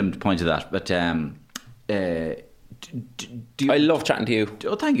addendum to point to that. But I love chatting to you.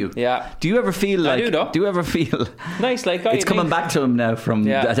 Oh, thank you. Yeah. Do you ever feel like? I do, though. Do you ever feel nice? Like it's coming back to him now from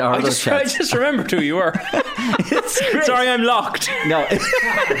our other chats. I just remembered who you were. Sorry, I'm locked. No,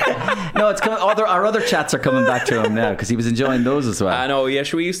 it's coming. Our other chats are coming back to him now, because he was enjoying those as well. I know. Yeah,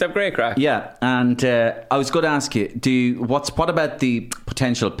 we used to have great crack. Yeah, and I was going to ask you: what about the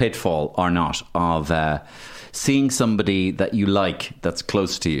potential pitfall or not of seeing somebody that you like, that's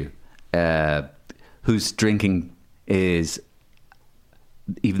close to you, who's drinking is,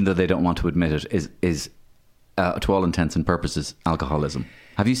 even though they don't want to admit it, is to all intents and purposes alcoholism.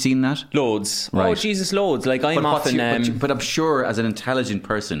 Have you seen that? Loads. Right. Oh Jesus, loads. Like I'm often. But I'm sure, as an intelligent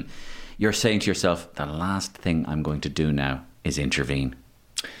person, you're saying to yourself, the last thing I'm going to do now is intervene.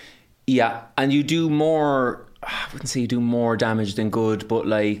 Yeah, and you do more. I wouldn't say you do more damage than good, but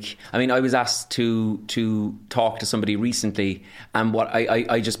I was asked to talk to somebody recently, and what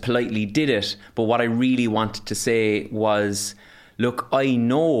I just politely did it, but what I really wanted to say was, look, I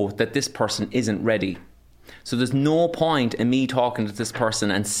know that this person isn't ready. So there's no point in me talking to this person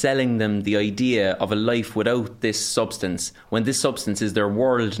and selling them the idea of a life without this substance, when this substance is their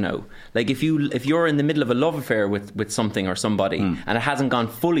world now. Like if you're in the middle of a love affair with something or somebody, and it hasn't gone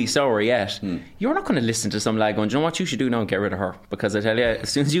fully sour yet, you're not going to listen to some lad going, do you know what you should do now? Get rid of her. Because I tell you, as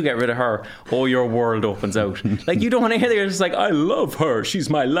soon as you get rid of her, your world opens out. Like you don't want to hear that. You're just like, I love her, she's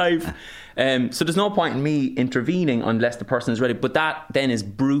my life. So there's no point in me intervening unless the person is ready. But that then is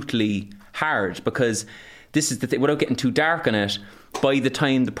brutally hard, because this is the thing, without getting too dark on it, by the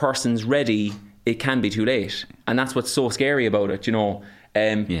time the person's ready, it can be too late. And that's what's so scary about it,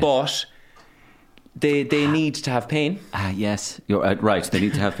 But they need to have pain. Yes, you're right. They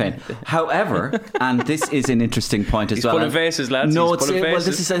need to have pain. However, and this is an interesting point as well. He's pulling faces, lads. No,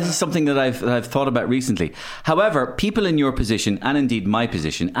 this is something that I've thought about recently. However, people in your position, and indeed my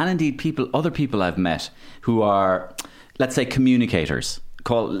position, and indeed other people I've met who are, let's say, communicators.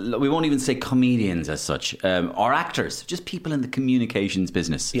 We won't even say comedians as such, or actors, just people in the communications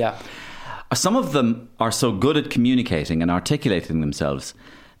business. Yeah. Some of them are so good at communicating and articulating themselves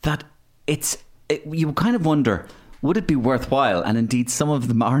that you kind of wonder, would it be worthwhile, and indeed some of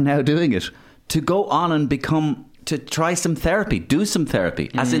them are now doing it, to go on and to try some therapy, do some therapy,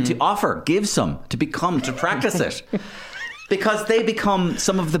 as in to offer, give some, to practice it. Because they become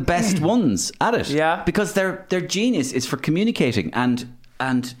some of the best ones at it. Yeah. Because their genius is for communicating.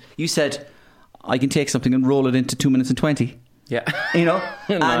 And you said, I can take something and roll it into 2 minutes and 20. Yeah.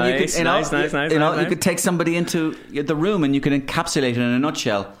 Nice. You could take somebody into the room and you can encapsulate it in a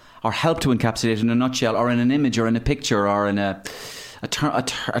nutshell, or help to encapsulate it in a nutshell, or in an image, or in a picture, or in a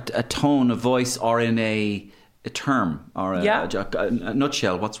tone of voice, or in a term, or a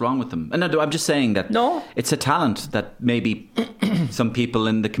nutshell. What's wrong with them? And I'm just saying that it's a talent that maybe some people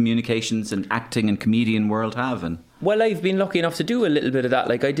in the communications and acting and comedian world have. And well, I've been lucky enough to do a little bit of that.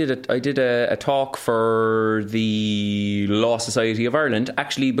 Like I did a talk for the Law Society of Ireland,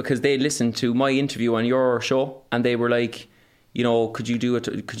 actually, because they listened to my interview on your show, and they were like, could you do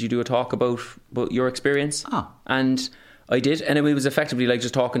a talk about your experience? And I did, and it was effectively like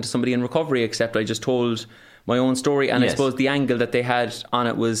just talking to somebody in recovery, except I just told my own story. And I suppose the angle that they had on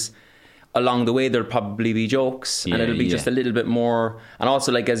it was, along the way there'll probably be jokes, and it'll be just a little bit more. And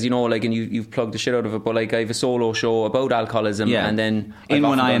also, like, as you know, like, and you've plugged the shit out of it, but like, I have a solo show about alcoholism, and then in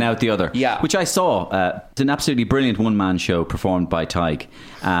one eye and out the other, which I saw. It's an absolutely brilliant one-man show performed by Tadhg,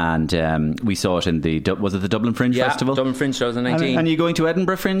 and we saw it in the Dublin Fringe Festival? Dublin Fringe 2019. And are you going to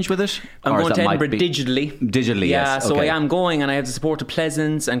Edinburgh Fringe with it? I'm going to Edinburgh digitally. Yes. So I am going, and I have the support of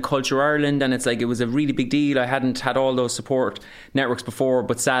Pleasance and Culture Ireland, and it's like, it was a really big deal. I hadn't had all those support networks before,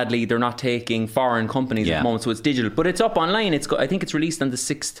 but sadly they're not taking foreign companies at the moment, so it's digital, but it's up online. I think it's released on the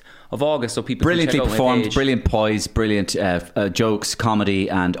 6th of August, so people brilliantly can check out performed, brilliant poise, brilliant jokes, comedy,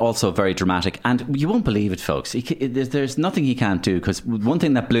 and also very dramatic. And you won't believe it, folks, there's nothing he can't do, because one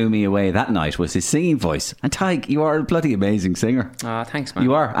thing that blew me away that night was his singing voice. And Tadhg, you are a bloody amazing singer. Thanks, man.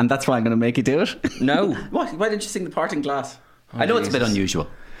 You are, and that's why I'm going to make you do it. No. What? Why didn't you sing the Parting Glass? I know it's a bit unusual.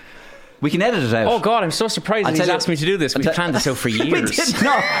 We can edit it out. Oh God, I'm so surprised that he's asked me to do this. We've planned this out for years. We did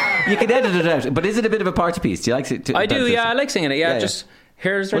not. You can edit it out. But is it a bit of a party piece? Do you like it? I do, I like singing it. Is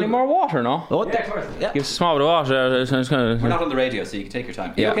there any more water, no? Oh, yeah, of course. Yeah. Give us a small bit of water. We're not on the radio, so you can take your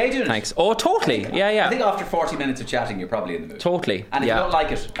time. Are you okay doing it? Thanks. Oh, totally. I think after 40 minutes of chatting, you're probably in the mood. Totally. And if you don't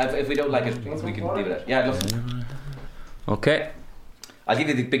like it, if we don't like it, we can leave it out. Yeah, look. Okay. I'll give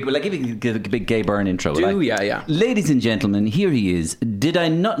you the big Gay Byrne intro. Yeah. Ladies and gentlemen, here he is. Did I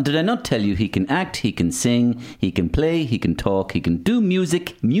not tell you he can act, he can sing, he can play, he can talk, he can do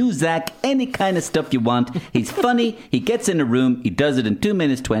music, any kind of stuff you want. He's funny, he gets in a room, he does it in 2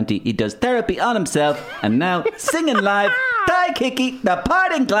 minutes 20, he does therapy on himself, and now singing live, Tadhg Hickey, the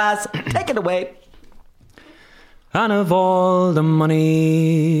Parting Glass. Take it away. And of all the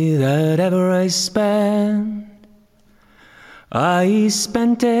money that ever I spent, I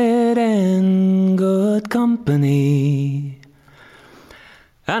spent it in good company.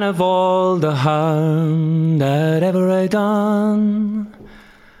 And of all the harm that ever I done,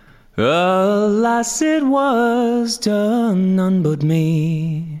 alas, it was done none but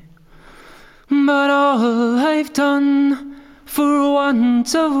me. But all I've done for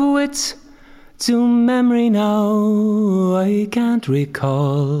want of wit, to memory now I can't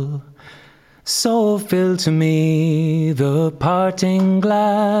recall. So fill to me the parting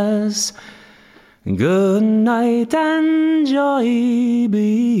glass. Good night and joy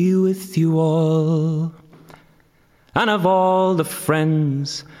be with you all. And of all the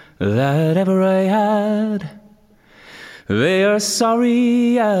friends that ever I had, they are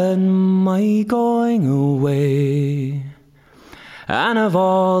sorry at my going away. And of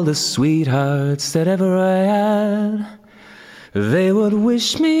all the sweethearts that ever I had, they would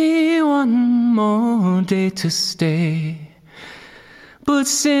wish me one more day to stay. But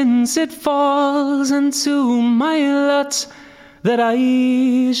since it falls into my lot that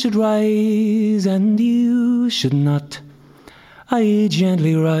I should rise and you should not, I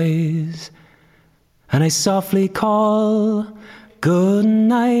gently rise and I softly call, good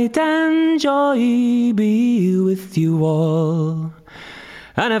night and joy be with you all.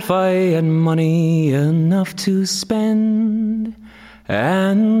 And if I had money enough to spend,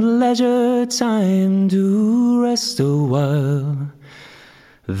 and leisure time to rest a while,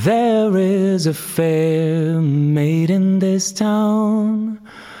 there is a fair maid in this town,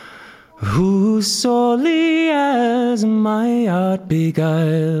 who sorely has my heart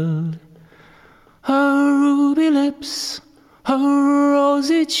beguiled. Her ruby lips, her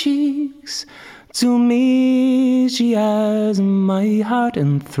rosy cheeks, to me she has my heart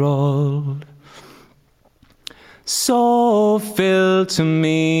enthralled. So fill to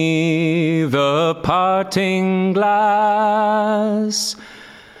me the parting glass.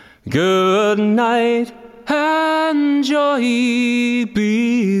 Good night and joy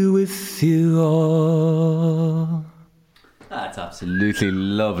be with you all. That's absolutely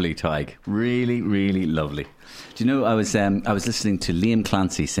lovely, Tadhg. Really, really lovely. Do you know, I was listening to Liam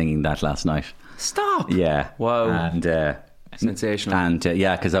Clancy singing that last night. Stop. Yeah. Wow. And sensational. And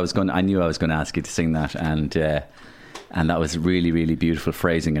because I knew I was going to ask you to sing that, and that was really, really beautiful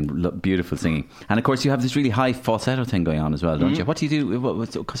phrasing and beautiful singing. And of course, you have this really high falsetto thing going on as well, don't you? What do you do?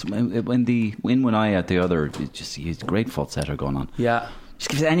 Because in one eye out the other, it's just it's great falsetto going on. Yeah. Just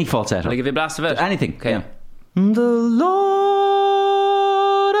give us any falsetto. I'll give you a blast of it. Anything. Okay. Yeah. The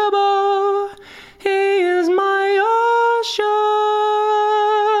Lord above, He is my usher.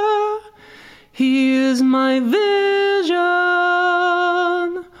 He is my vision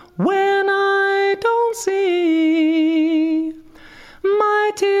when I don't see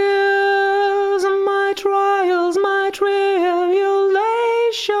my tears, my trials, my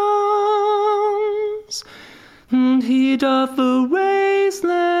tribulations. And He doth erase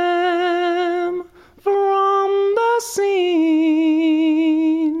them from the scene.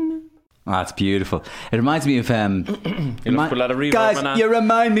 Oh, that's beautiful. It reminds me of You must put a lot of reverb on that. guys, you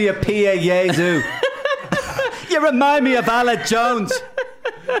remind me of Pia Yezu. You remind me of Alec Jones.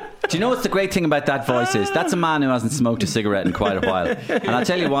 Do you know what's the great thing about that voice is? That's a man who hasn't smoked a cigarette in quite a while. And I'll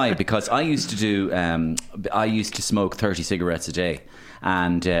tell you why. Because I used to smoke 30 cigarettes a day.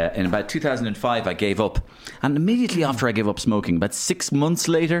 And in about 2005 I gave up. And immediately after I gave up smoking, about 6 months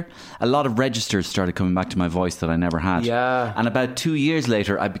later, a lot of registers started coming back to my voice that I never had. Yeah. And about 2 years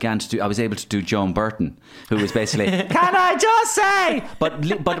later I was able to do Joan Burton, who was basically can I just say,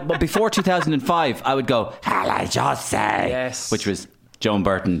 but before 2005 I would go can I just say, yes, which was Joan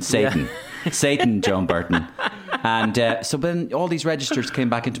Burton, Satan. Yeah. Satan, Joan Burton. And so then all these registers came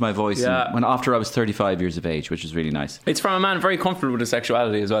back into my voice when after I was 35 years of age, which was really nice. It's from a man very comfortable with his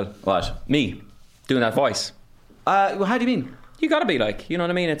sexuality as well. What? Me, doing that voice. Well, how do you mean? You gotta be like, you know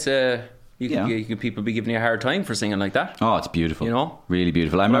what I mean? It's people be giving you a hard time for singing like that. Oh, it's beautiful. You know? Really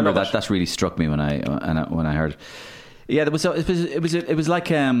beautiful. I remember that really struck me when I heard it. Yeah, it was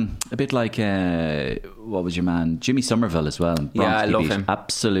like a bit like what was your man Jimmy Somerville as well. I love him.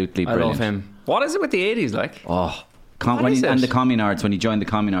 Absolutely brilliant. I love him. What is it with the 80s like? Oh, and the Communards, when he joined the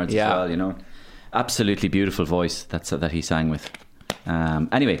Communards as well, you know, absolutely beautiful voice that he sang with.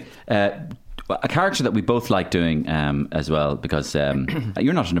 Anyway, a character that we both like doing as well, because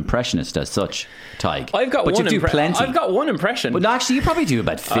you're not an impressionist as such, Tadhg. I've got one impression. But no, actually, you probably do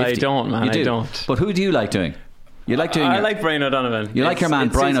about 50. I don't, man. I don't. But who do you like doing? You like doing? I like Brian O'Donovan. You like your man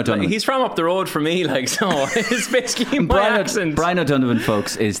Brian O'Donovan. He's from up the road from me, like, so it's basically my accent. Brian O'Donovan,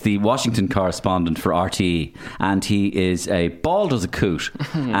 folks, is the Washington correspondent for RTE, and he is a bald as a coot.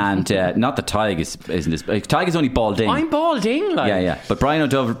 And not that Tadhg isn't this. Tadhg is only balding. I'm balding, like. Yeah. But Brian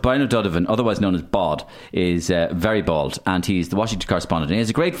O'Donovan, otherwise known as Bod, is very bald, and he's the Washington correspondent. And he has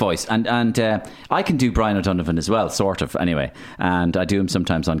a great voice, and I can do Brian O'Donovan as well, sort of. Anyway, and I do him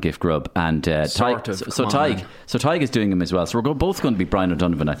sometimes on Gift Grub, and Tadhg is doing him as well. So we're both going to be Brian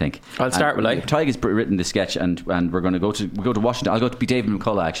O'Donovan, I think. I'll start with like. Tadhg has written this sketch, and we're going to go to Washington. I'll go to be David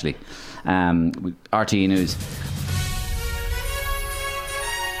McCullough actually. With RTE News.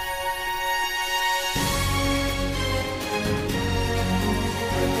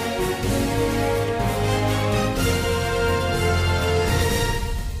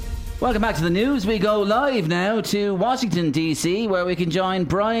 Welcome back to the news. We go live now to Washington, D.C., where we can join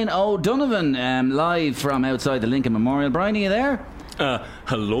Brian O'Donovan live from outside the Lincoln Memorial. Brian, are you there?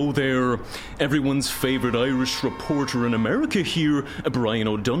 Hello there. Everyone's favourite Irish reporter in America here, Brian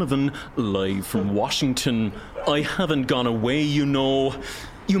O'Donovan, live from Washington. I haven't gone away, you know.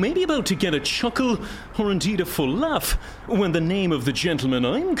 You may be about to get a chuckle, or indeed a full laugh, when the name of the gentleman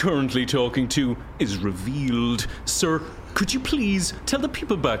I'm currently talking to is revealed. Sir, could you please tell the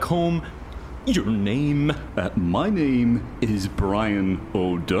people back home your name? My name is Brian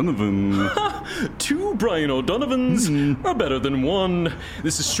O'Donovan. Two Brian O'Donovans are better than one.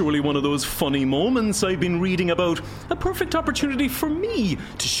 This is surely one of those funny moments I've been reading about. A perfect opportunity for me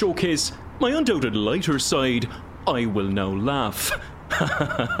to showcase my undoubted lighter side. I will now laugh.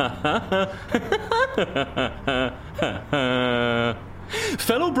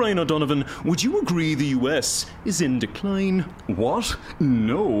 Fellow Brian O'Donovan, would you agree the US is in decline? What?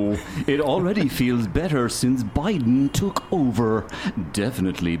 No. It already feels better since Biden took over.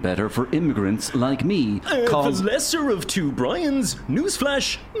 Definitely better for immigrants like me. The lesser of two Brians.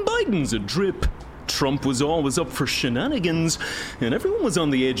 Newsflash, Biden's a drip. Trump was always up for shenanigans, and everyone was on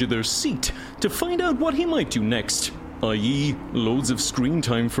the edge of their seat to find out what he might do next. I.e., loads of screen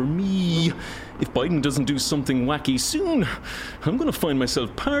time for me. If Biden doesn't do something wacky soon, I'm going to find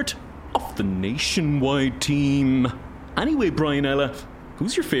myself part of the nationwide team. Anyway, Brian Ella,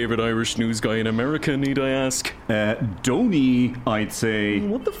 who's your favourite Irish news guy in America, need I ask? Donny, I'd say.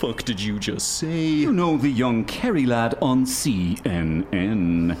 What the fuck did you just say? You know the young Kerry lad on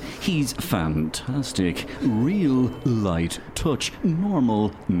CNN. He's fantastic. Real light touch.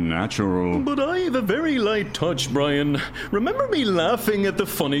 Normal. Natural. But I have a very light touch, Brian. Remember me laughing at the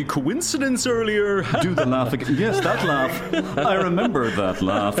funny coincidence earlier? Do the laugh again. Yes, that laugh. I remember that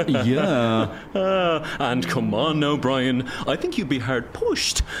laugh. Yeah. And come on now, Brian. I think you'd be hard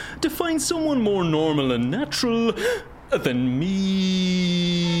pushed to find someone more normal and natural than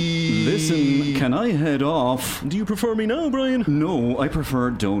me. Listen, can I head off? Do you prefer me now, Brian? No, I prefer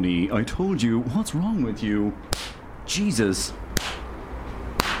Donny. I told you. What's wrong with you? Jesus.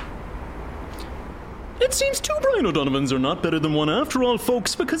 It seems two Brian O'Donovans are not better than one after all,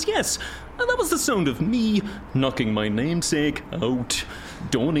 folks, because yes, that was the sound of me knocking my namesake out.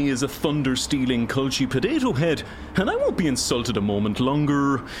 Donny is a thunder-stealing culchy potato head, and I won't be insulted a moment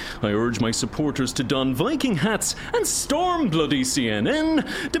longer. I urge my supporters to don Viking hats and storm bloody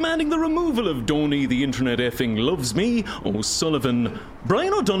CNN, demanding the removal of Donny, the internet effing loves me, O'Sullivan.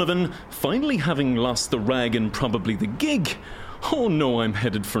 Brian O'Donovan, finally having lost the rag and probably the gig. Oh no, I'm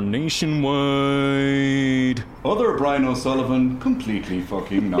headed for Nationwide. Other Brian O'Sullivan completely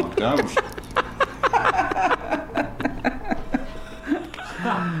fucking knocked out.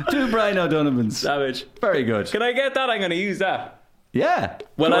 Two Brian O'Donovans. Savage. Very good. Can I get that? I'm going to use that. Yeah.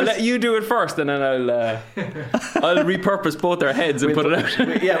 Well, I'll let you do it first, and then I'll repurpose both their heads and put it out.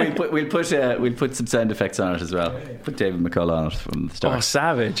 We'll put some sound effects on it as well. Put David McCullough on it from the start. Oh,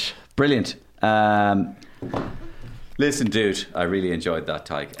 savage. Brilliant. Listen, dude, I really enjoyed that,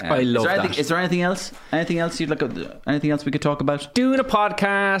 Tadhg. I love that. Is there anything else? Anything else you'd like? Anything else we could talk about? Doing a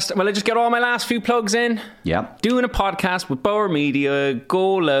podcast. Well, I just get all my last few plugs in. Yeah. Doing a podcast with Bauer Media,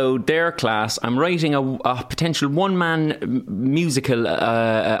 Go Loud, their class. I'm writing a potential one-man musical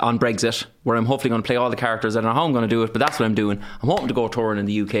on Brexit, where I'm hopefully going to play all the characters. I don't know how I'm going to do it, but that's what I'm doing. I'm hoping to go touring in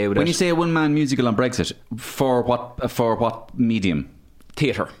the UK with it. When you say a one-man musical on Brexit, for what medium?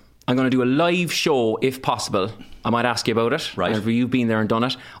 Theatre. I'm going to do a live show if possible. I might ask you about it. Right. If you've been there and done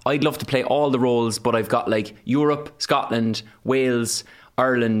it. I'd love to play all the roles, but I've got like Europe, Scotland, Wales,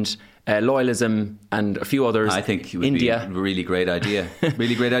 Ireland, Loyalism, and a few others. I think it would India. be a really great idea.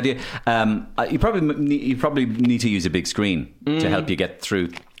 Really great idea. You probably need to use a big screen to help you get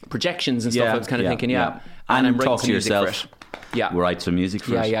through Projections and stuff. I was kind of thinking, yeah. And I'm talk to writing some music yourself. for it. Yeah. Write some music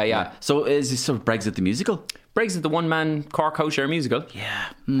for it. Yeah. So is this sort of Brexit the musical? Brexit, the one-man Cork House Share musical. Yeah.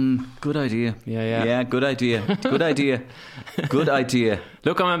 Good idea. Yeah. Yeah, good idea. Good idea. Good idea.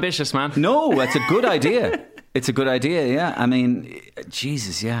 Look, I'm ambitious, man. No, it's a good idea. It's a good idea, yeah. I mean,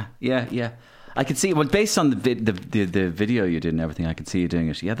 Jesus, yeah. I could see, well, based on the video you did and everything, I could see you doing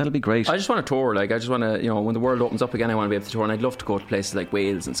it. Yeah, that'll be great. I just want to tour. Like, I just want to, when the world opens up again, I want to be able to tour. And I'd love to go to places like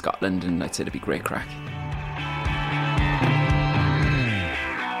Wales and Scotland, and I'd say it'd be great crack.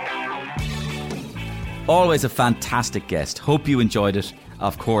 Always a fantastic guest. Hope you enjoyed it.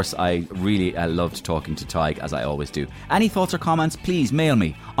 Of course, I really loved talking to Tadhg, as I always do. Any thoughts or comments, please mail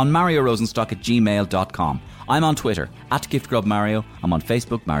me on mariorosenstock@gmail.com. I'm on Twitter, @GiftGrubMario. I'm on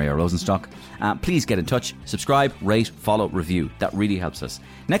Facebook, Mario Rosenstock. Please get in touch, subscribe, rate, follow, review. That really helps us.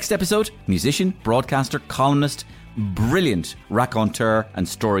 Next episode, musician, broadcaster, columnist, brilliant raconteur and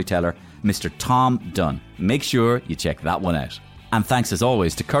storyteller, Mr. Tom Dunn. Make sure you check that one out. And thanks as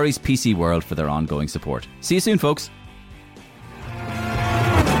always to Curry's PC World for their ongoing support. See you soon, folks.